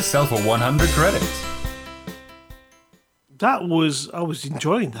anacondas sell for 100 credits. I was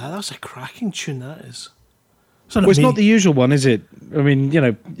enjoying that. That's a cracking tune, that is. Well, it's not the usual one, is it? I mean,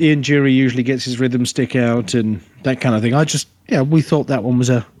 Ian Jury usually gets his rhythm stick out and that kind of thing. We thought that one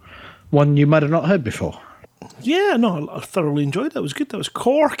was a one you might have not heard before. Yeah, no, I thoroughly enjoyed that. It was good. That was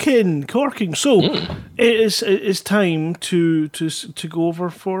corking. So it is time to go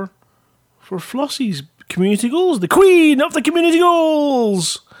over for Flossie's community goals, the queen of the community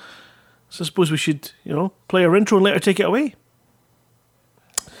goals. So I suppose we should, play our intro and let her take it away.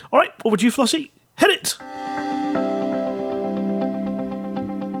 All right, over to you, Flossie. Hit it.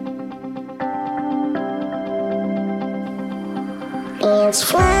 It's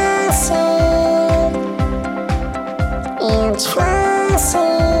Flossie. It's Flossie.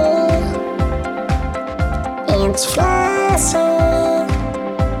 It's Flossie.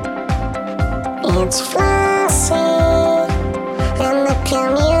 It's Flossie. And the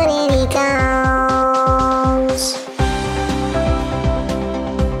community goes.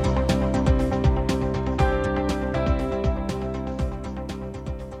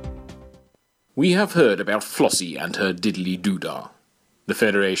 We have heard about Flossie and her diddly-doodah. The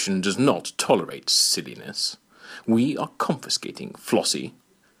Federation does not tolerate silliness. We are confiscating Flossie.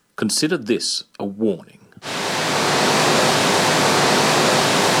 Consider this a warning.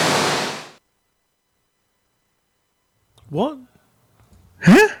 What?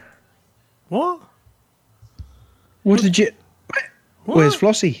 Huh? What? What did you... What? Where's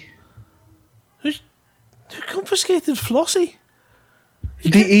Flossie? Who confiscated Flossie?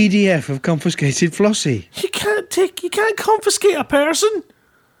 The EDF have confiscated Flossie. You can't confiscate a person.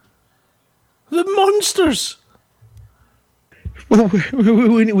 The monsters. Well,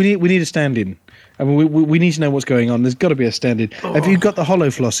 we need a stand-in. I mean, we need to know what's going on. There's got to be a stand-in. Have you got the hollow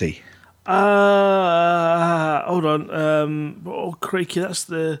Flossie? Hold on. Oh, crikey, that's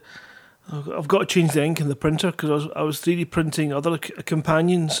the... I've got to change the ink in the printer because I was 3D printing other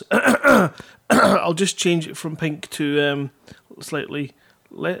companions. I'll just change it from pink to slightly...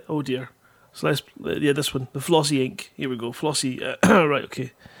 Oh dear. So this one, the Flossie ink. Here we go, Flossie. Right,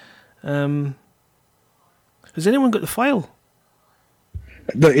 okay. Has anyone got the file?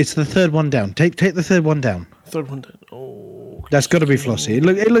 No, it's the third one down. Take the third one down. Third one down. Oh, that's got to be Flossie.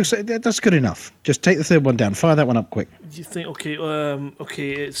 It looks that's good enough. Just take the third one down. Fire that one up quick. Do you think? Okay.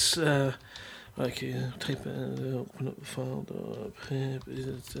 Okay. It's okay. Type it. Open up the file. And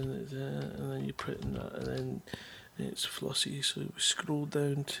then you put in that, and then it's Flossie. So we scroll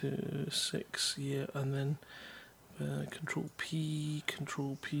down to 6. Yeah, and then Control P,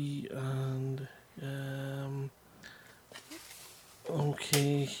 and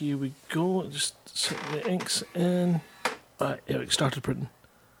okay, here we go. Just set the inks in. Right, Eric started printing.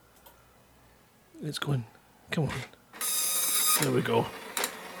 It's going. Come on. There we go.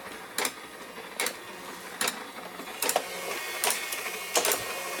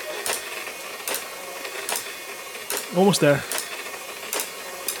 Almost there.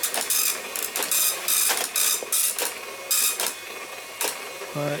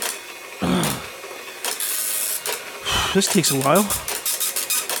 Right. This takes a while.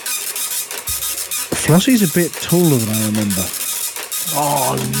 Flossie's a bit taller than I remember.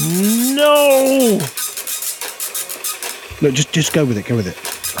 Oh no! Look, just go with it. Go with it.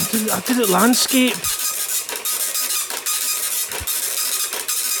 I did it landscape.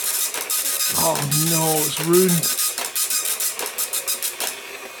 Oh no, it's ruined.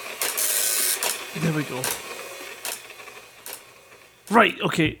 There we go. Right,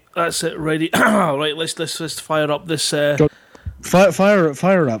 okay, that's it. Ready. Right, let's fire up this. Fire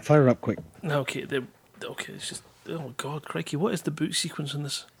up quick. Okay, okay. It's just. Oh God, crikey! What is the boot sequence in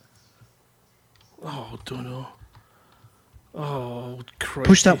this? Oh, don't know. Oh, crikey!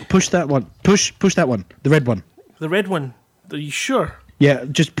 Push that one. Push that one. The red one. The red one. Are you sure? Yeah,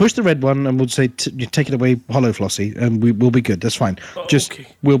 just push the red one, and we'll say you take it away, hollow Flossie, and we'll be good. That's fine. Just okay.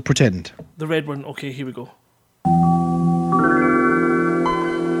 We'll pretend. The red one. Okay, here we go.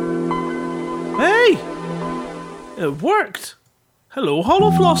 Hey, it worked. Hello, hollow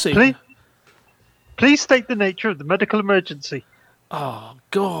Flossie. Please state the nature of the medical emergency. Oh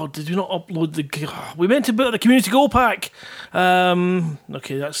God! Did we not upload the? We meant to put the community goal pack.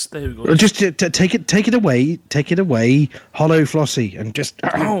 Okay, there we go. Just take it away. Take it away, hollow Flossie, and just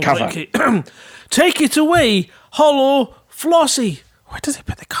cover. Right, okay. Take it away, hollow Flossie. Where does he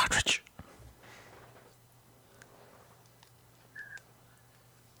put the cartridge?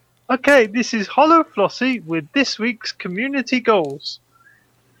 Okay, this is Hollow Flossie with this week's community goals.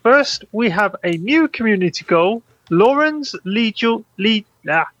 First, we have a new community goal, Lauren's Legion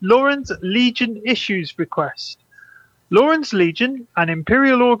issues request. Lauren's Legion, an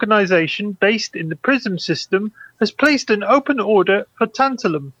imperial organization based in the Prism system, has placed an open order for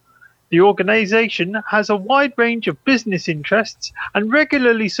tantalum. The organization has a wide range of business interests and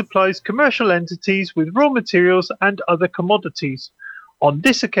regularly supplies commercial entities with raw materials and other commodities. On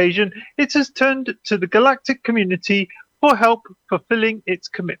this occasion, it has turned to the galactic community for help fulfilling its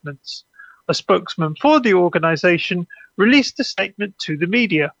commitments. A spokesman for the organization released a statement to the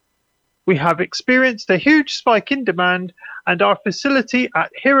media. We have experienced a huge spike in demand, and our facility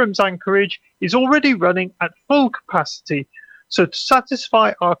at Hiram's Anchorage is already running at full capacity. So to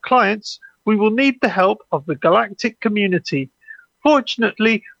satisfy our clients, we will need the help of the galactic community.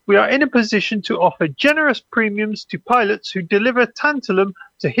 Fortunately, we are in a position to offer generous premiums to pilots who deliver tantalum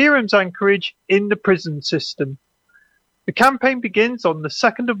to Hiram's Anchorage in the Prism system. The campaign begins on the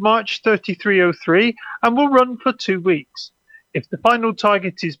 2nd of March 3303 and will run for 2 weeks. If the final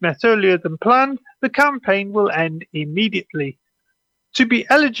target is met earlier than planned, the campaign will end immediately. To be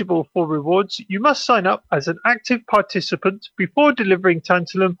eligible for rewards, you must sign up as an active participant before delivering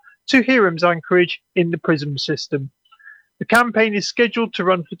tantalum to Hiram's Anchorage in the Prism system. The campaign is scheduled to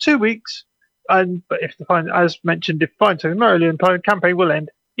run for 2 weeks, but if the final, as mentioned, if final target is met earlier than planned, the campaign will end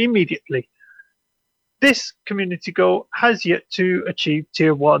immediately. This community goal has yet to achieve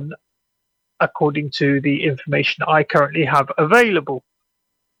Tier 1, according to the information I currently have available.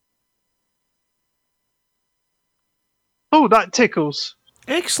 Oh, that tickles.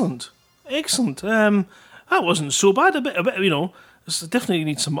 Excellent. That wasn't so bad. A bit, this definitely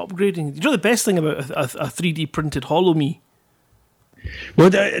needs some upgrading. You know the best thing about a 3D printed HoloMe? Well,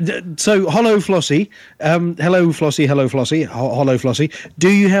 so Hollow Flossie, hello Flossie, Hollow Flossie. Do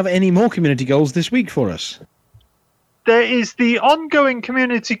you have any more community goals this week for us? There is the ongoing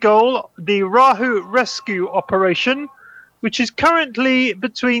community goal, the Rahu Rescue Operation, which is currently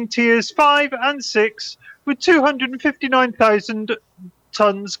between tiers 5 and 6, with 259,000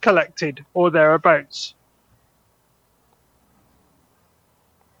 tons collected, or thereabouts.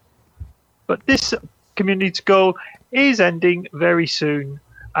 But this community goal is ending very soon,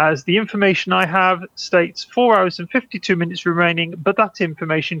 as the information I have states 4 hours and 52 minutes remaining, but that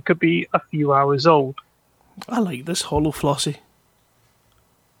information could be a few hours old. I like this Hollow Flossie.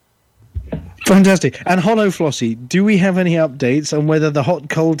 Fantastic. And Hollow Flossie, do we have any updates on whether the Hot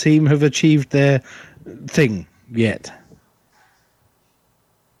Coal team have achieved their thing yet?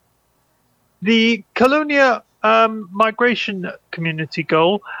 The Colonia migration community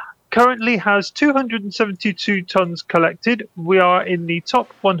goal currently has 272 tons collected. We are in the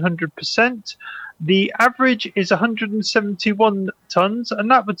top 100%. The average is 171 tons, and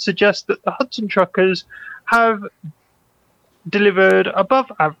that would suggest that the Hudson truckers have delivered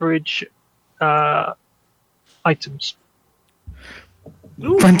above average items.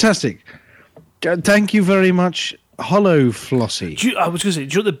 Fantastic. Thank you very much, Hollow Flossie. I was going to say,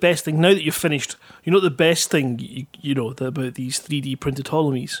 do you know the best thing, now that you've finished, you know the best thing you know about these 3D printed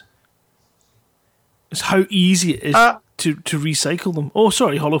HoloMes? Is how easy it is to recycle them. Oh,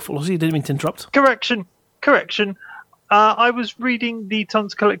 sorry, Hollow Flossie, didn't mean to interrupt. Correction. I was reading the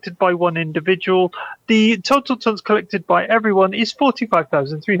tons collected by one individual. The total tons collected by everyone is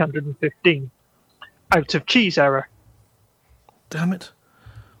 45,315. Out of cheese error. Damn it.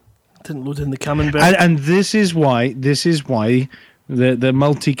 Didn't load in the camembert. And this is why the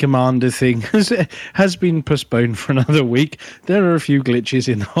multi-commander thing has been postponed for another week. There are a few glitches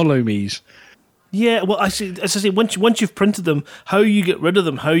in HoloMes. Yeah, well, as I say, once you've printed them, how you get rid of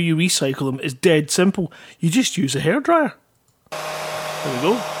them, how you recycle them is dead simple. You just use a hairdryer. There we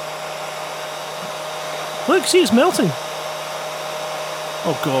go. Look, see, it's melting.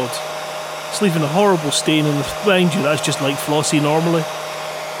 Oh, God. It's leaving a horrible stain in the... Mind you, that's just like Flossie normally.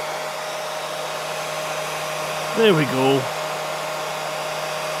 There we go.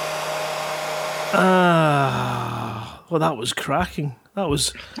 Well, that was cracking. That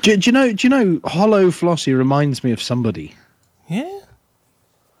was. Do you know? Hollow Flossie reminds me of somebody. Yeah.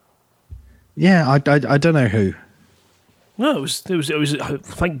 Yeah, I don't know who. No, it was.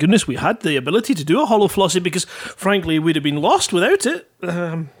 Thank goodness we had the ability to do a Hollow Flossie, because frankly we'd have been lost without it.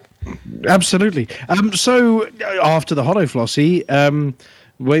 Absolutely. So after the Hollow Flossie,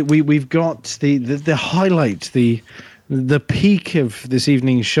 we've got the highlight, the peak of this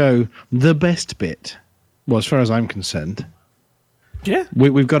evening's show, the best bit. Well, as far as I'm concerned. Yeah.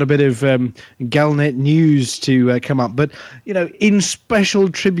 We've got a bit of Galnet news to come up, but in special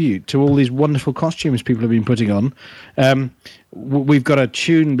tribute to all these wonderful costumes people have been putting on, we've got a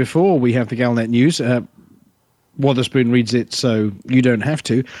tune before we have the Galnet news. Wotherspoon reads it, so you don't have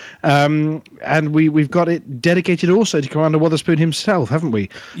to. And we've got it dedicated also to Commander Wotherspoon himself, haven't we?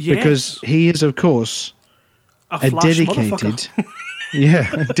 Yes. Because he is, of course, a flash dedicated,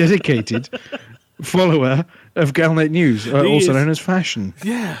 a dedicated follower of Galnet News, also known as Fashion.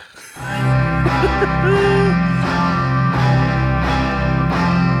 Yeah.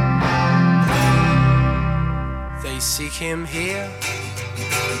 They seek him here,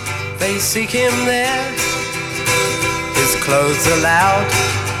 they seek him there. His clothes are loud,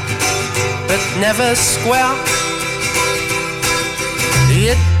 but never square.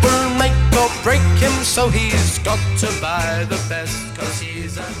 It will make or break him, so he's got to buy the best, 'cause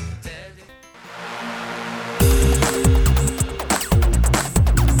he's a dead.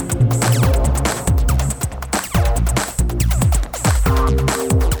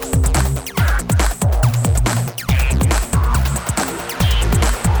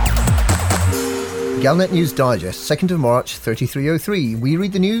 Galnet News Digest, 2nd of March, 3303. We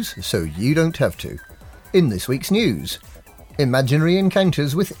read the news so you don't have to. In this week's news, imaginary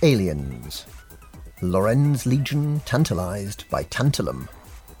encounters with aliens. Lorenz Legion tantalised by tantalum.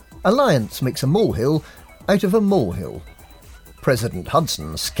 Alliance makes a molehill out of a molehill. President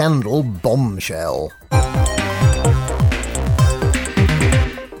Hudson scandal bombshell.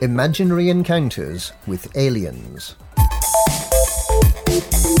 Imaginary encounters with aliens.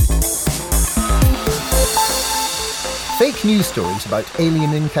 Fake news stories about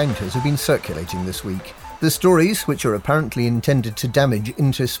alien encounters have been circulating this week. The stories, which are apparently intended to damage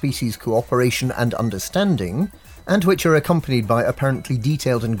interspecies cooperation and understanding, and which are accompanied by apparently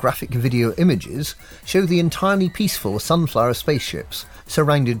detailed and graphic video images, show the entirely peaceful Sunflower spaceships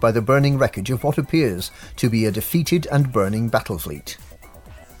surrounded by the burning wreckage of what appears to be a defeated and burning battle fleet.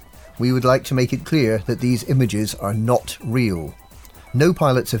 We would like to make it clear that these images are not real. No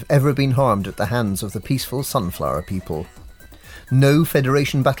pilots have ever been harmed at the hands of the peaceful Sunflower people. No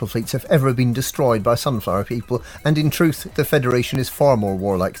Federation battle fleets have ever been destroyed by Sunflower people, and in truth, the Federation is far more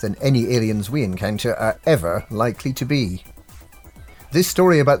warlike than any aliens we encounter are ever likely to be. This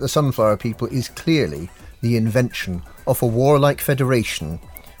story about the Sunflower people is clearly the invention of a warlike Federation,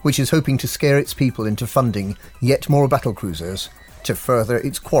 which is hoping to scare its people into funding yet more battlecruisers to further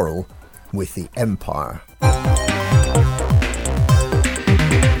its quarrel with the Empire.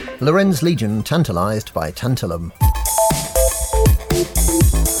 Lorenz Legion tantalised by tantalum.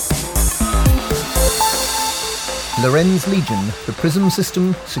 Lorenz Legion, the PRISM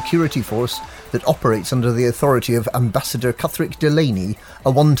system security force that operates under the authority of Ambassador Cuthrick Delaney, a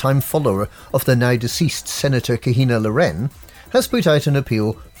one-time follower of the now deceased Senator Kahina Loren, has put out an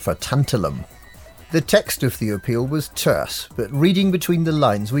appeal for tantalum. The text of the appeal was terse, but reading between the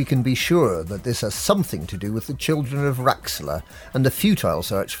lines we can be sure that this has something to do with the children of Raxala and the futile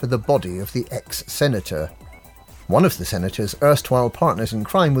search for the body of the ex-senator. One of the senator's erstwhile partners in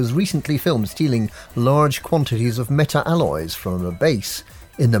crime was recently filmed stealing large quantities of meta-alloys from a base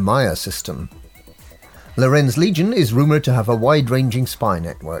in the Maya system. Lorenz Legion is rumoured to have a wide-ranging spy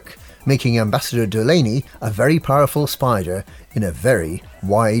network, making Ambassador Delaney a very powerful spider in a very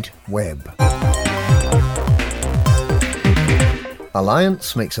wide web.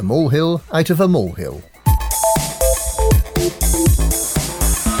 Alliance makes a molehill out of a molehill.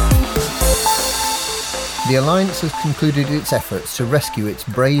 The Alliance has concluded its efforts to rescue its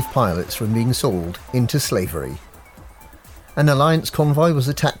brave pilots from being sold into slavery. An Alliance convoy was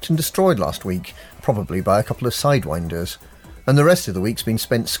attacked and destroyed last week, probably by a couple of Sidewinders, and the rest of the week's been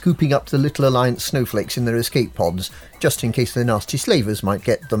spent scooping up the little Alliance snowflakes in their escape pods, just in case the nasty slavers might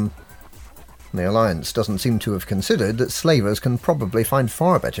get them. The Alliance doesn't seem to have considered that slavers can probably find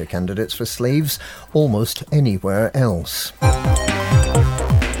far better candidates for slaves almost anywhere else.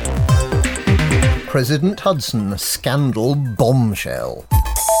 President Hudson scandal bombshell.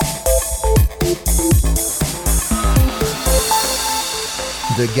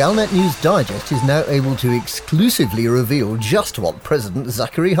 The Galnet News Digest is now able to exclusively reveal just what President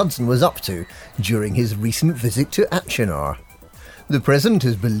Zachary Hudson was up to during his recent visit to Achenar. The President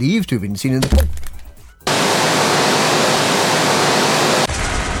is believed to have been seen in the...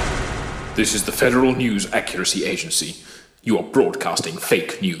 This is the Federal News Accuracy Agency. You are broadcasting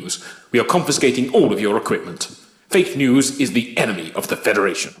fake news. We are confiscating all of your equipment. Fake news is the enemy of the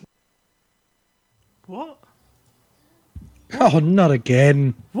Federation. What? Oh, not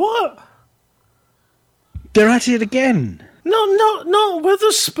again. What? They're at it again. Not with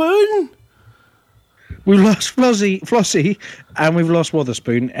a spoon. We've lost Flossie, and we've lost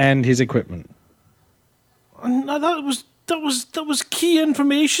Wotherspoon and his equipment. No, that was key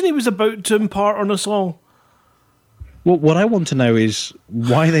information he was about to impart on us all. Well, what I want to know is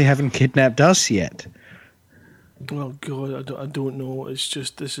why they haven't kidnapped us yet. Oh God, I don't know. It's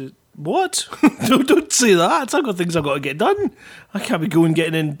just this is what? don't say that. I've got things I've got to get done. I can't be going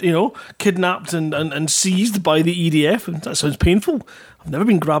getting kidnapped and seized by the EDF. And that sounds painful. I've never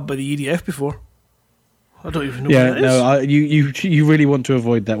been grabbed by the EDF before. I don't even know what that is. You really want to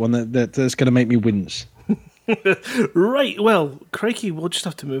avoid that one. That's going to make me wince. Right. Well, crikey, we'll just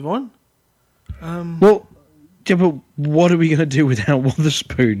have to move on. But what are we going to do without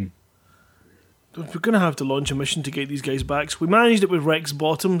Witherspoon? We're going to have to launch a mission to get these guys back. So we managed it with Rex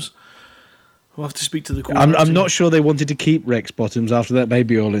Bottoms. We'll have to speak to the court. I'm not sure they wanted to keep Rex Bottoms after that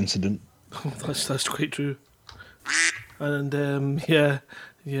Baby Oil incident. That's quite true. And that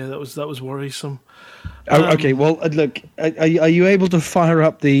was worrisome. Okay. Well, look, are you able to fire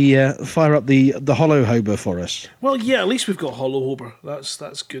up the Hollow Hober for us? Well, yeah. At least we've got Hollow Hober.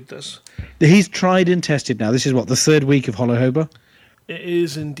 That's good. He's tried and tested now. This is what, the third week of Hollow Hober? It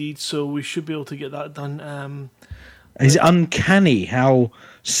is indeed. So we should be able to get that done. It's uncanny how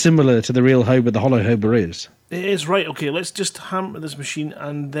similar to the real Hober the Hollow Hober is. It is, right. Okay, let's just hammer this machine,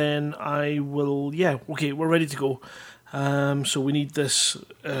 and then I will. Yeah. Okay, we're ready to go. So we need this.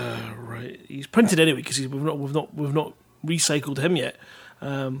 Right, he's printed anyway because we've not recycled him yet.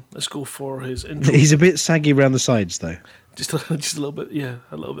 Let's go for his intro. He's a bit saggy around the sides though. Just a little bit, yeah,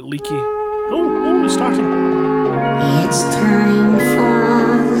 a little bit leaky. Oh, it's starting. It's time for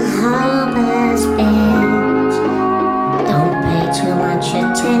Harper's Bench. Don't pay too much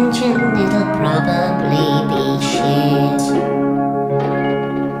attention, it'll probably be shit.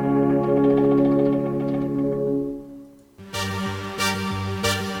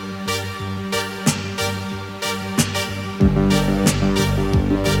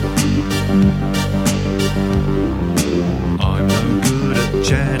 I'm no good at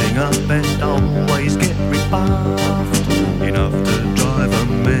chatting up and always get rebuffed. Enough to drive a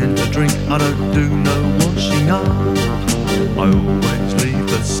man to drink, I don't do no washing up. I always leave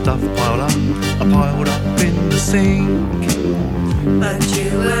the stuff piled up in the sink. But you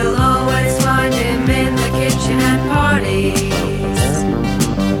will always find him in the kitchen at parties.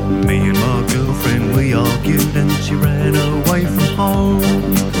 Me and my girlfriend, we argued and she ran away from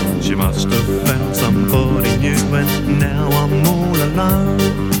home. She must have found somebody new and now I'm all alone,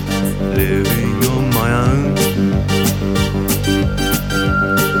 living on my own.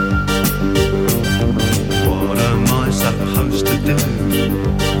 What am I supposed to do?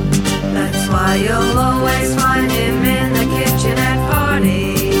 That's why you'll always find him in the kitchen at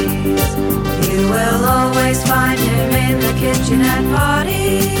parties. You will always find him in the kitchen at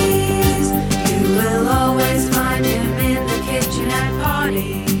parties. You will always find him in the kitchen at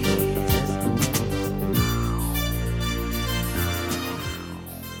parties.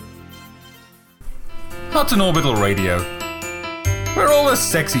 Hudson Orbital Radio, where all the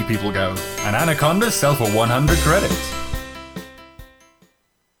sexy people go, and anacondas sell for 100 credits.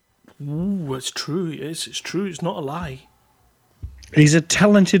 Ooh, it's true. It's true. It's not a lie. He's a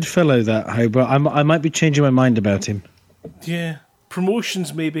talented fellow, that Hober. I might be changing my mind about him. Yeah,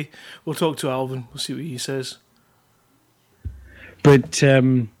 promotions maybe. We'll talk to Alvin. We'll see what he says. But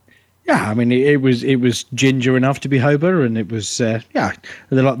yeah, I mean, it was ginger enough to be Hober, and it was The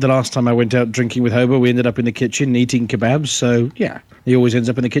last time I went out drinking with Hober, we ended up in the kitchen eating kebabs. So yeah, he always ends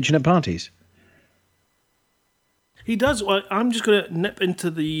up in the kitchen at parties. He does. Well, I'm just going to nip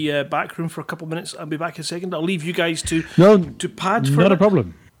into the back room for a couple of minutes. I'll be back in a second. I'll leave you guys to pad for not a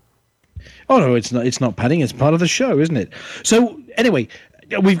problem. Oh no, it's not padding. It's part of the show, isn't it? So anyway,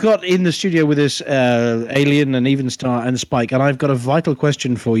 we've got in the studio with us Alien and Evenstar and Spike, and I've got a vital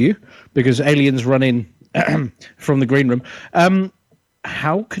question for you because Alien's run in from the green room.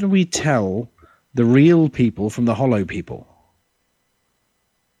 How can we tell the real people from the hollow people?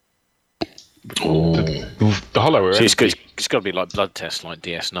 The hollow are So it's empty. got to be like blood tests, like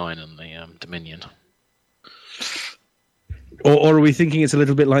DS9 and the Dominion. Or are we thinking it's a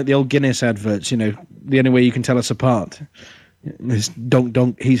little bit like the old Guinness adverts? You know, the only way you can tell us apart is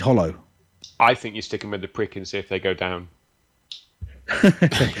donk, he's hollow. I think you stick them with the prick and see if they go down.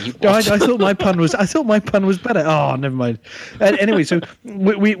 I thought my pun was better. Oh, never mind. Anyway, so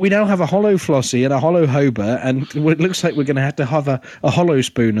we now have a hollow Flossie and a hollow Hober, and it looks like we're going to have a hollow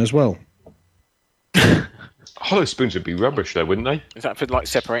spoon as well. Hollow spoons would be rubbish, though, wouldn't they? Is that for like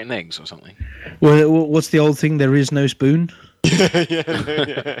separating eggs or something? Well, what's the old thing? There is no spoon.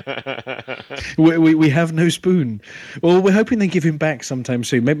 We have no spoon. Well, we're hoping they give him back sometime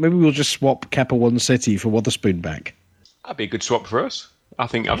soon. Maybe we'll just swap Kappa One City for Witherspoon back. That'd be a good swap for us. I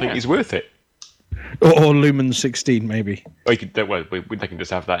think he's worth it. Or Lumen 16, maybe. They can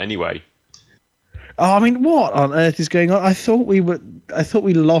just have that anyway. Oh, I mean, what on earth is going on? I thought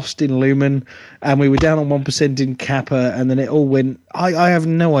we lost in Lumen, and we were down on 1% in Kappa, and then it all went. I have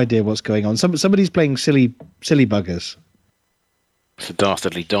no idea what's going on. Somebody's playing silly buggers. It's the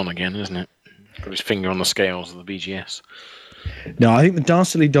dastardly Don again, isn't it? Got his finger on the scales of the BGS. No, I think the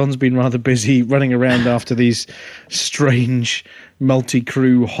dastardly Don's been rather busy running around after these strange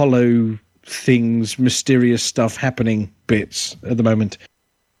multi-crew hollow things, mysterious stuff happening bits at the moment.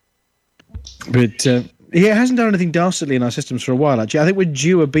 But he hasn't done anything dastardly in our systems for a while, actually. I think we're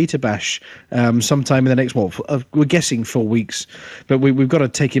due a beta bash sometime in the next, we're guessing 4 weeks, but we've got to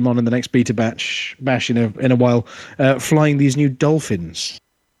take him on in the next beta bash in a while, flying these new dolphins.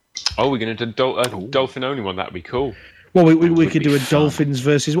 Oh, we're going to do a dolphin-only one. That'd be cool. Well, we could do a dolphins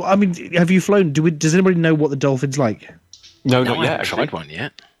versus... Well, I mean, have you flown? Does anybody know what the dolphin's like? No, No, not I yet. haven't tried one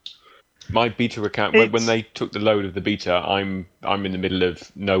yet. My beta account, when they took the load of the beta, I'm in the middle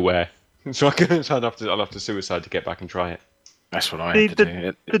of nowhere. So I'll have to suicide to get back and try it. That's what I have to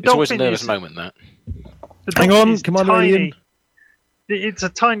do. It's always a nervous moment, that. Hang on, come on, Ian. It's a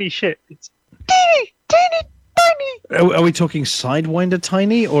tiny ship. It's tiny. Are we talking Sidewinder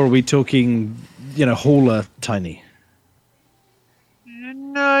tiny, or are we talking, hauler tiny?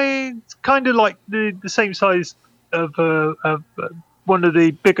 No, it's kind of like the same size of one of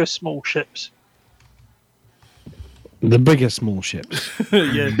the bigger small ships. The bigger small ships.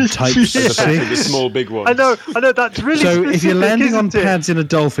 Yeah. Type The 6. small big ones. I know. That's really So specific, if you're landing on isn't it? pads in a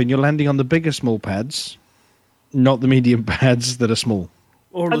dolphin, you're landing on the bigger small pads, not the medium pads that are small.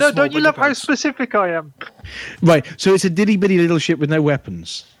 Or I the know. small Don't you love how pads. specific I am? Right, so it's a ditty bitty little ship with no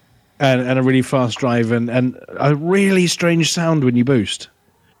weapons and a really fast drive and a really strange sound when you boost.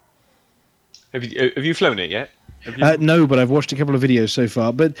 Have you flown it yet? Have you? No, but I've watched a couple of videos so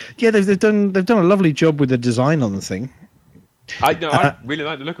far. But yeah, they've done a lovely job with the design on the thing. I really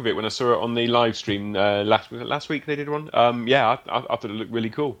like the look of it when I saw it on the live stream last week. They did one. I thought it looked really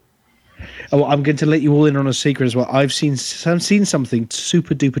cool. Oh, I'm going to let you all in on a secret as well. I've seen something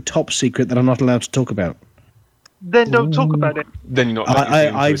super duper top secret that I'm not allowed to talk about. Then don't talk about it. Then you're not.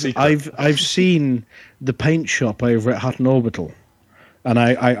 I've seen the paint shop over at Hutton Orbital, and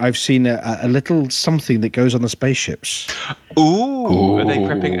I've seen a little something that goes on the spaceships. Ooh. Are they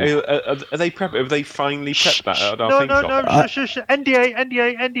prepping? Are they prepping? Have they finally prepped that at our paint shop? No. Shush.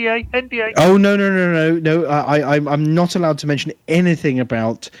 NDA. Oh no! I'm not allowed to mention anything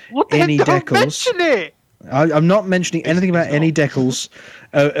about What any the hell? decals. Don't mention it. I'm not mentioning anything about any decals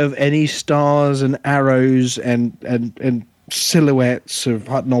of any stars and arrows and silhouettes of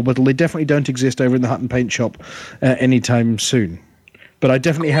Hutton Orbital. They definitely don't exist over in the Hutton paint shop anytime soon. But I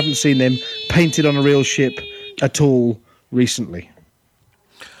definitely haven't seen them painted on a real ship at all recently.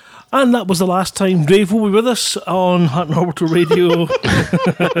 And that was the last time Dave will be with us on Hutton Orbital Radio.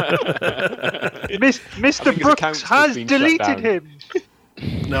 Mr. Brooks has deleted him.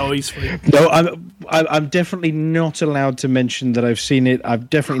 No, he's fine. No, I'm definitely not allowed to mention that I've seen it. I'm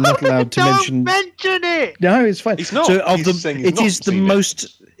definitely not allowed to Don't mention. mention it. No, it's fine. He's not. So He's saying he's not seen it.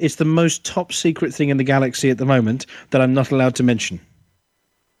 It's the most top secret thing in the galaxy at the moment that I'm not allowed to mention.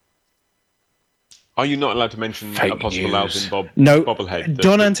 Are you not allowed to mention Fake a possible news. Alvin No, bobblehead?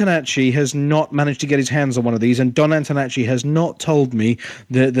 Don Antonacci has not managed to get his hands on one of these, and Don Antonacci has not told me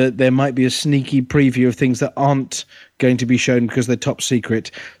that there might be a sneaky preview of things that aren't going to be shown because they're top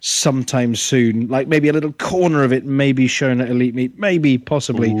secret sometime soon. Like maybe a little corner of it may be shown at Elite Meet, maybe,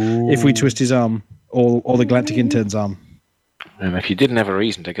 possibly, if we twist his arm or the Galactic Intern's arm. And if you didn't have a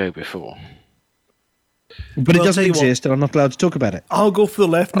reason to go before. But Well, it doesn't tell you what. exist, and I'm not allowed to talk about it. I'll go for the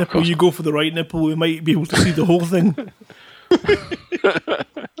left nipple, you go for the right nipple. We might be able to see the whole thing.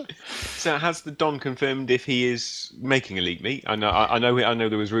 So has the Don confirmed if he is making Elite Meet? I know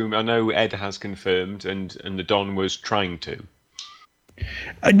there was room. I know Ed has confirmed, and the Don was trying to.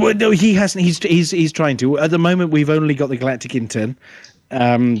 Well, no, he hasn't. He's trying to. At the moment, we've only got the Galactic Intern, but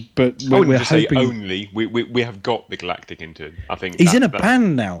I wouldn't we're just say hoping only. We have got the Galactic Intern. I think he's in a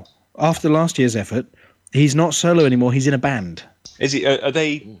band now. After last year's effort, he's not solo anymore. He's in a band. Is he? Are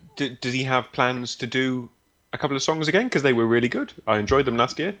they? Does he have plans to do a couple of songs again? Because they were really good. I enjoyed them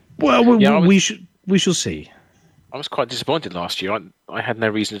last year. Well, we shall see. I was quite disappointed last year. I had no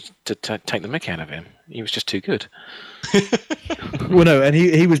reason to take the mick out of him. He was just too good. Well, no, and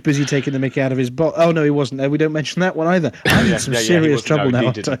he was busy taking the mick out of his bot. Oh no, he wasn't. We don't mention that one either. I'm in some serious trouble now.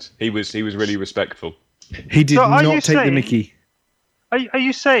 He didn't. He was really respectful. He did So are you not take the saying- Mickey. Are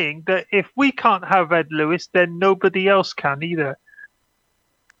you saying that if we can't have Ed Lewis, then nobody else can either?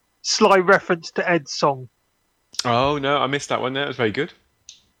 Sly reference to Ed's song. Oh no, I missed that one. That was very good.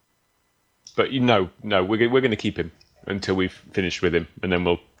 But we're going to keep him until we've finished with him, and then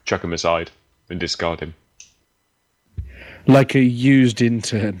we'll chuck him aside and discard him. Like a used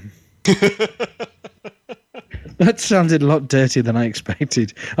intern. That sounded a lot dirtier than I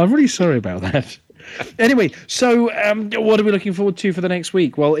expected. I'm really sorry about that. Anyway, so what are we looking forward to for the next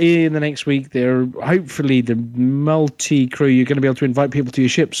week? Well, in the next week, hopefully the multi-crew, you're going to be able to invite people to your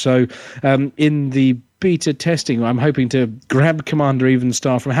ship. So in the beta testing, I'm hoping to grab Commander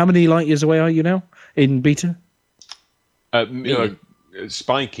Evenstar from... How many light years away are you now in beta?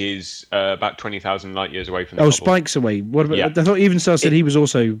 Spike is about 20,000 light years away from the Oh, bubble. Spike's away. What about? Yeah. I thought Evenstar said he was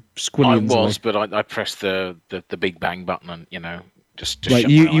also squillions away. But I pressed the big bang button and, just right,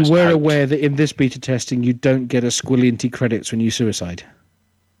 you were aware that in this beta testing you don't get a squillion credits when you suicide?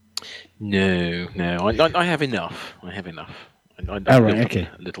 No. I have enough. Okay.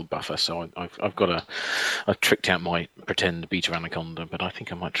 A little buffer, so I've tricked out my pretend beta anaconda, but I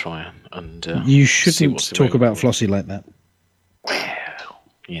think I might try and you shouldn't talk about Flossie like that. Well,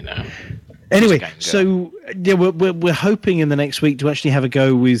 Anyway, so yeah, we're hoping in the next week to actually have a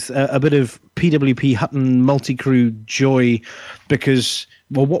go with a bit of PWP Hutton multi-crew joy, because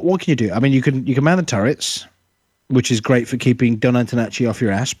what can you do? I mean, you can man the turrets, which is great for keeping Don Antonacci off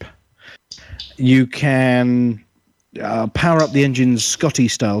your asp. You can power up the engines Scotty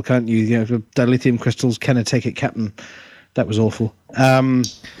style, can't you? With dilithium crystals, can I take it, Captain? That was awful. And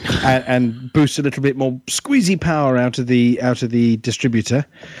boost a little bit more squeezy power out of the distributor.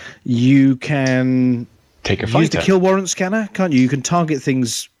 You can take a fighter. Use the kill warrant scanner, can't you? You can target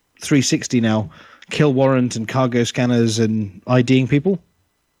things 360 now. Kill warrant and cargo scanners and IDing people.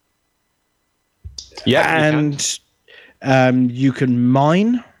 Yeah, and you can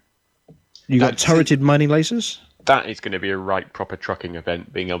mine. You got turreted mining lasers. That is going to be a right proper trucking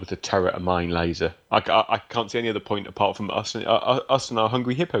event, being able to turret a mine laser. I can't see any other point apart from us and our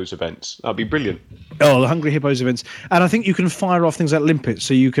Hungry Hippos events. That'd be brilliant. Oh, the Hungry Hippos events. And I think you can fire off things like limpets,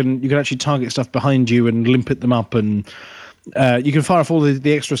 so you can actually target stuff behind you and limpet them up, and you can fire off all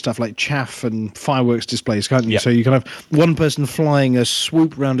the extra stuff like chaff and fireworks displays, can't you? Yep. So you can have one person flying a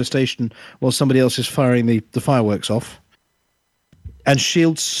swoop around a station while somebody else is firing the fireworks off. And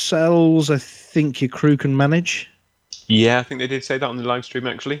shield cells, I think your crew can manage. Yeah, I think they did say that on the live stream,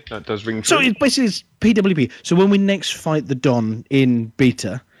 actually. That does ring true. So it basically is PWP. So when we next fight the Don in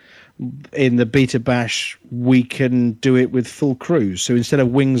beta, in the beta bash, we can do it with full crews. So instead of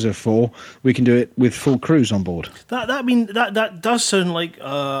wings of 4, we can do it with full crews on board. That does sound like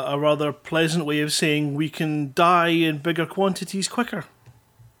a rather pleasant way of saying we can die in bigger quantities quicker.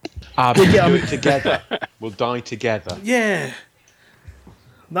 We'll do it together. We'll die together. Yeah.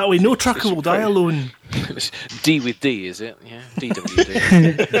 That way, no trucker will die alone. D with D, is it? Yeah,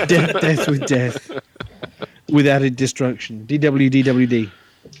 DWD. Death with death. With added destruction. DWDWD.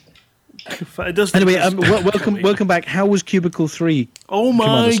 Anyway, welcome back. How was Cubicle 3? Oh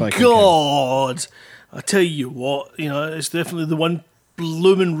my God! I tell you what, it's definitely the one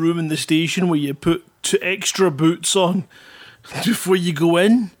blooming room in the station where you put 2 extra boots on before you go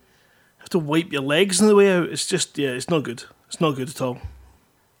in. You have to wipe your legs on the way out. It's just, it's not good. It's not good at all.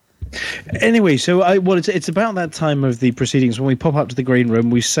 Anyway, so it's about that time of the proceedings when we pop up to the green room,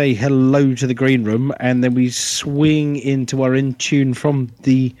 we say hello to the green room, and then we swing into our in tune from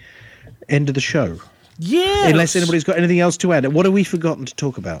the end of the show. Yeah. Unless anybody's got anything else to add. What have we forgotten to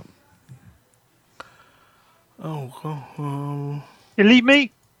talk about? Elite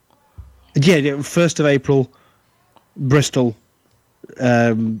Meet? Yeah, 1st of April, Bristol,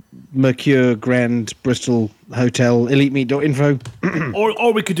 Mercure Grand Bristol Hotel, elitemeet.info.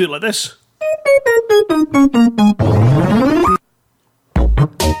 or we could do it like this.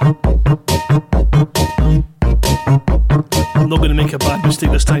 I'm not going to make a bad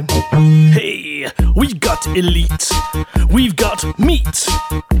mistake this time. Hey, we've got elite. We've got meat.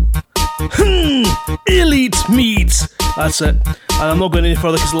 Elite meat. That's it. And I'm not going any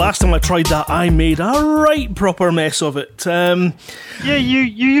further because last time I tried that, I made a right proper mess of it. Yeah, you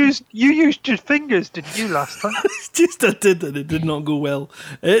used your fingers, didn't you, last time? I did, and it did not go well.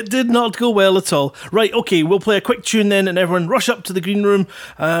 It did not go well at all. Right, okay, we'll play a quick tune then, and everyone rush up to the green room.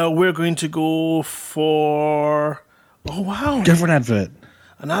 We're going to go for... Oh, wow. Go for an advert.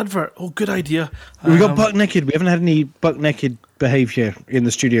 An advert. Oh, good idea. We got buck naked. We haven't had any buck naked behaviour in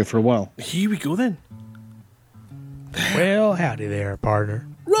the studio for a while. Here we go then. Well, howdy there, partner.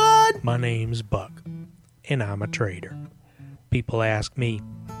 Run! My name's Buck, and I'm a trader. People ask me,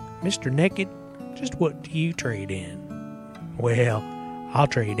 Mr. Naked, just what do you trade in? Well, I'll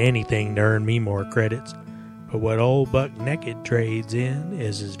trade anything to earn me more credits, but what old Buck Naked trades in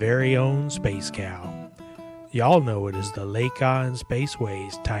is his very own space cow. Y'all know it as the Lakon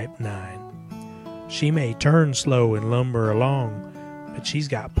Spaceways Type 9. She may turn slow and lumber along, but she's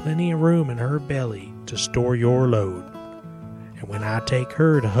got plenty of room in her belly to store your load. And when I take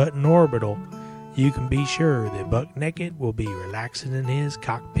her to Hutton Orbital, you can be sure that Buck Naked will be relaxing in his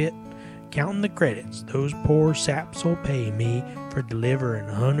cockpit, counting the credits those poor saps will pay me for delivering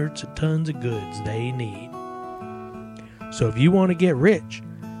hundreds of tons of goods they need. So if you want to get rich,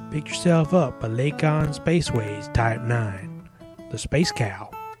 pick yourself up a Lakon Spaceways Type 9, the Space Cow,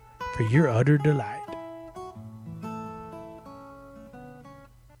 for your utter delight.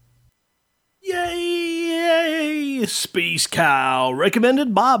 Yay! Space Cow,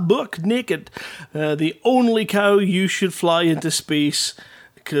 recommended by Buck Naked. The only cow you should fly into space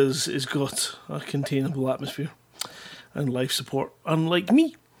because it's got a containable atmosphere and life support, unlike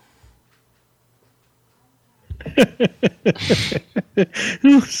me.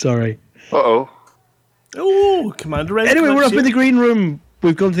 Sorry. Oh, Commander Red. Anyway, we're up in the green room.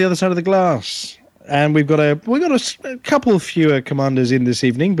 We've gone to the other side of the glass, and we've got a couple fewer commanders in this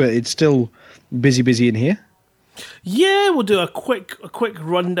evening, but it's still busy in here. Yeah, we'll do a quick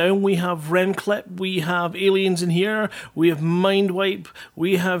rundown. We have Remclip, we have aliens in here, we have Mindwipe,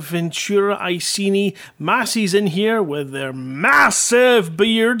 we have Ventura Iceni, Massey's in here with their massive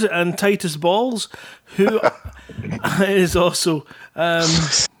beard and Titus balls, who is also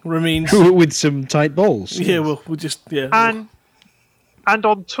remains with some tight balls. Yeah, well, we'll just And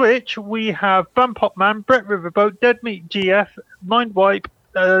on Twitch we have Vampop Man, Brett Riverboat, Dead Meat GF, Mindwipe,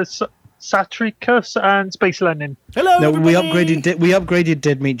 Satricus and Space Lenin. Hello, no, we everybody. upgraded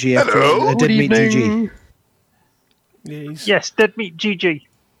Dead Meat GF to Dead Meat GG. Yes, Dead Meat GG.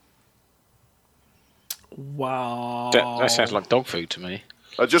 Wow. That sounds like dog food to me.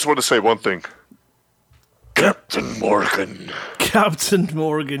 I just want to say one thing. Captain Morgan. Captain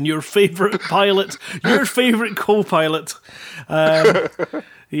Morgan, your favourite pilot, your favourite co-pilot.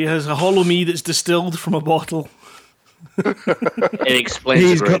 He has a hollow me that's distilled from a bottle. It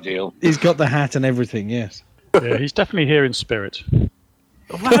explains a great deal. He's got the hat and everything, yes. Yeah, he's definitely here in spirit.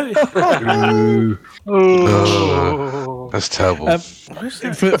 That's terrible.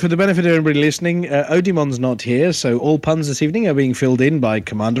 For the benefit of everybody listening, Odimon's not here, so all puns this evening are being filled in by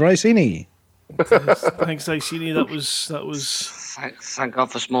Commander Iceni. Thanks, Iceni. That was. Thank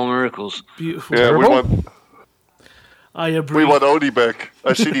God for small miracles. Beautiful. Yeah, we want Odie back.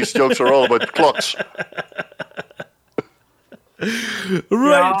 Iceni's jokes are all about clocks. Right.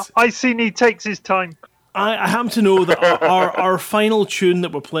 Yeah, Iceni takes his time. I happen to know that our final tune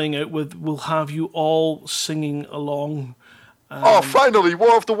that we're playing out with will have you all singing along. Finally,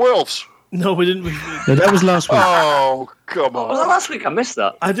 War of the Worlds. No, we didn't. No, that was last week. Oh, come on. Was that last week? I missed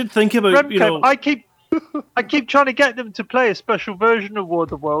that. I did think about, Remco, I keep trying to get them to play a special version of War of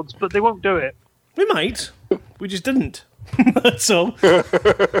the Worlds, but they won't do it. We might. We just didn't. That's all.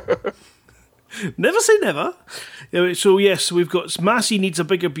 Never say never. So yes, we've got Massey needs a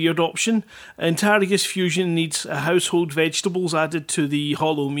bigger beard option, and Targus Fusion needs household vegetables added to the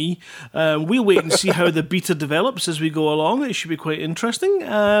Hollow Me. We'll wait and see how the beta develops as we go along. It should be quite interesting.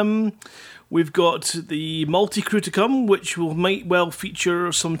 We've got the multi-crew to come, which might well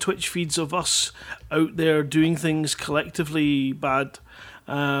feature some Twitch feeds of us out there doing things collectively bad.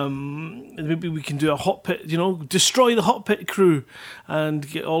 Maybe we can do a hot pit, destroy the hot pit crew and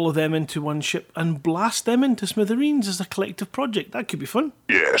get all of them into one ship and blast them into smithereens as a collective project. That could be fun.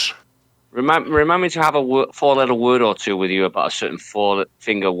 Yes. Remind me to have a four-letter word or two with you about a certain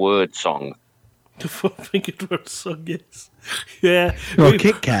four-finger word song. The four-fingered word song, yes. Yeah. Or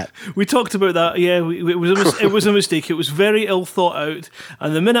Kit Kat. We talked about that, yeah. It was a mistake. It was very ill thought out.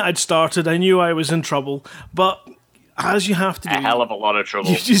 And the minute I'd started, I knew I was in trouble. But as you have to do, a hell of a lot of trouble.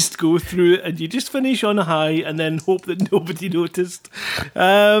 You just go through it and you just finish on a high and then hope that nobody noticed.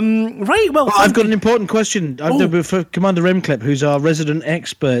 Right, well, I've got an important question for Commander Remclip, who's our resident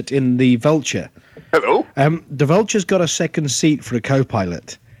expert in the Vulture. Hello. The Vulture's got a second seat for a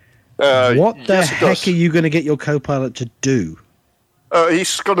co-pilot. What the heck are you going to get your co-pilot to do?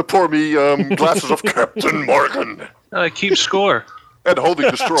 He's going to pour me glasses of Captain Morgan. Keep score. And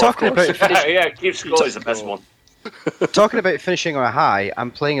holding the straw. Keep score is the best one. Talking about finishing on a high, I'm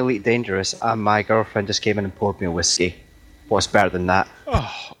playing Elite Dangerous and my girlfriend just came in and poured me a whiskey. What's better than that?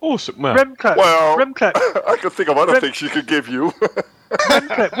 Oh, awesome. Well, Remclip. I can think of other things she could give you.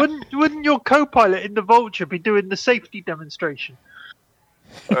 Remclip, wouldn't your co-pilot in the Vulture be doing the safety demonstration?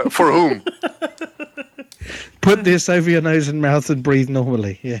 For whom? Put this over your nose and mouth and breathe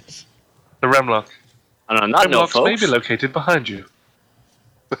normally, yes. The Remlock. And on that note, Remlocks may folks, be located behind you.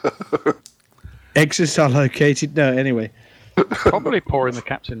 Exits are located. No, anyway. Probably pouring the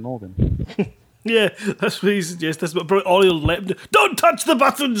Captain Morgan. Yeah, that's what he suggests. But Ollie will let him do. Don't touch the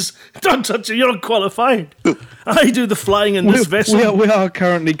buttons! Don't touch it, you're not qualified. I do the flying in this vessel. We are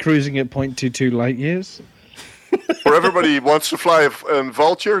currently cruising at 0.22 light years. For everybody who wants to fly a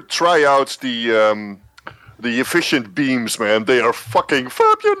Vulture, try out the efficient beams, man. They are fucking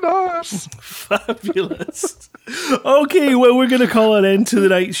fabulous. Fabulous. Okay, well, we're going to call an end to the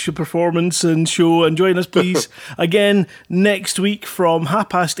night's performance and show. And join us, please, again next week from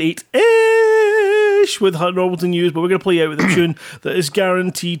 8:30ish with Hutton Orbital News. But we're going to play you out with a tune that is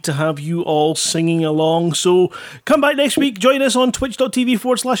guaranteed to have you all singing along. So come back next week. Join us on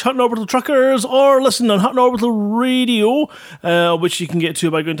twitch.tv/Hutton Orbital Truckers, or listen on Hutton Orbital Radio, which you can get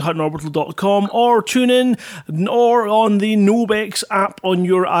to by going to huttonorbital.com, or tune in or on the Nobex app on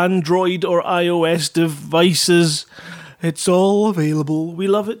your Android or iOS devices. It's all available. We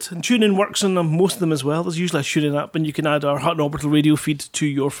love it. And TuneIn works on most of them as well. There's usually a TuneIn app, and you can add our Hutton Orbital Radio feed to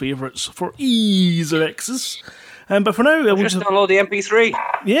your favourites for ease of access. But for now, just download the MP3.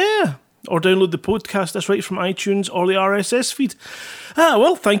 Yeah, or download the podcast. That's right, from iTunes or the RSS feed.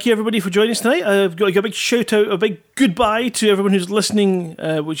 Well, thank you everybody for joining us tonight. I've got a big shout out, a big goodbye to everyone who's listening,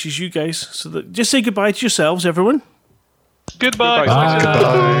 which is you guys. So just say goodbye to yourselves, everyone. Goodbye.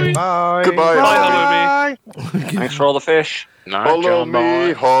 Bye. Goodbye. Bye. Thanks for all the fish. Follow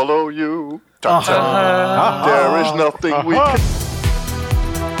me, follow you. Ta-ta. There is nothing we can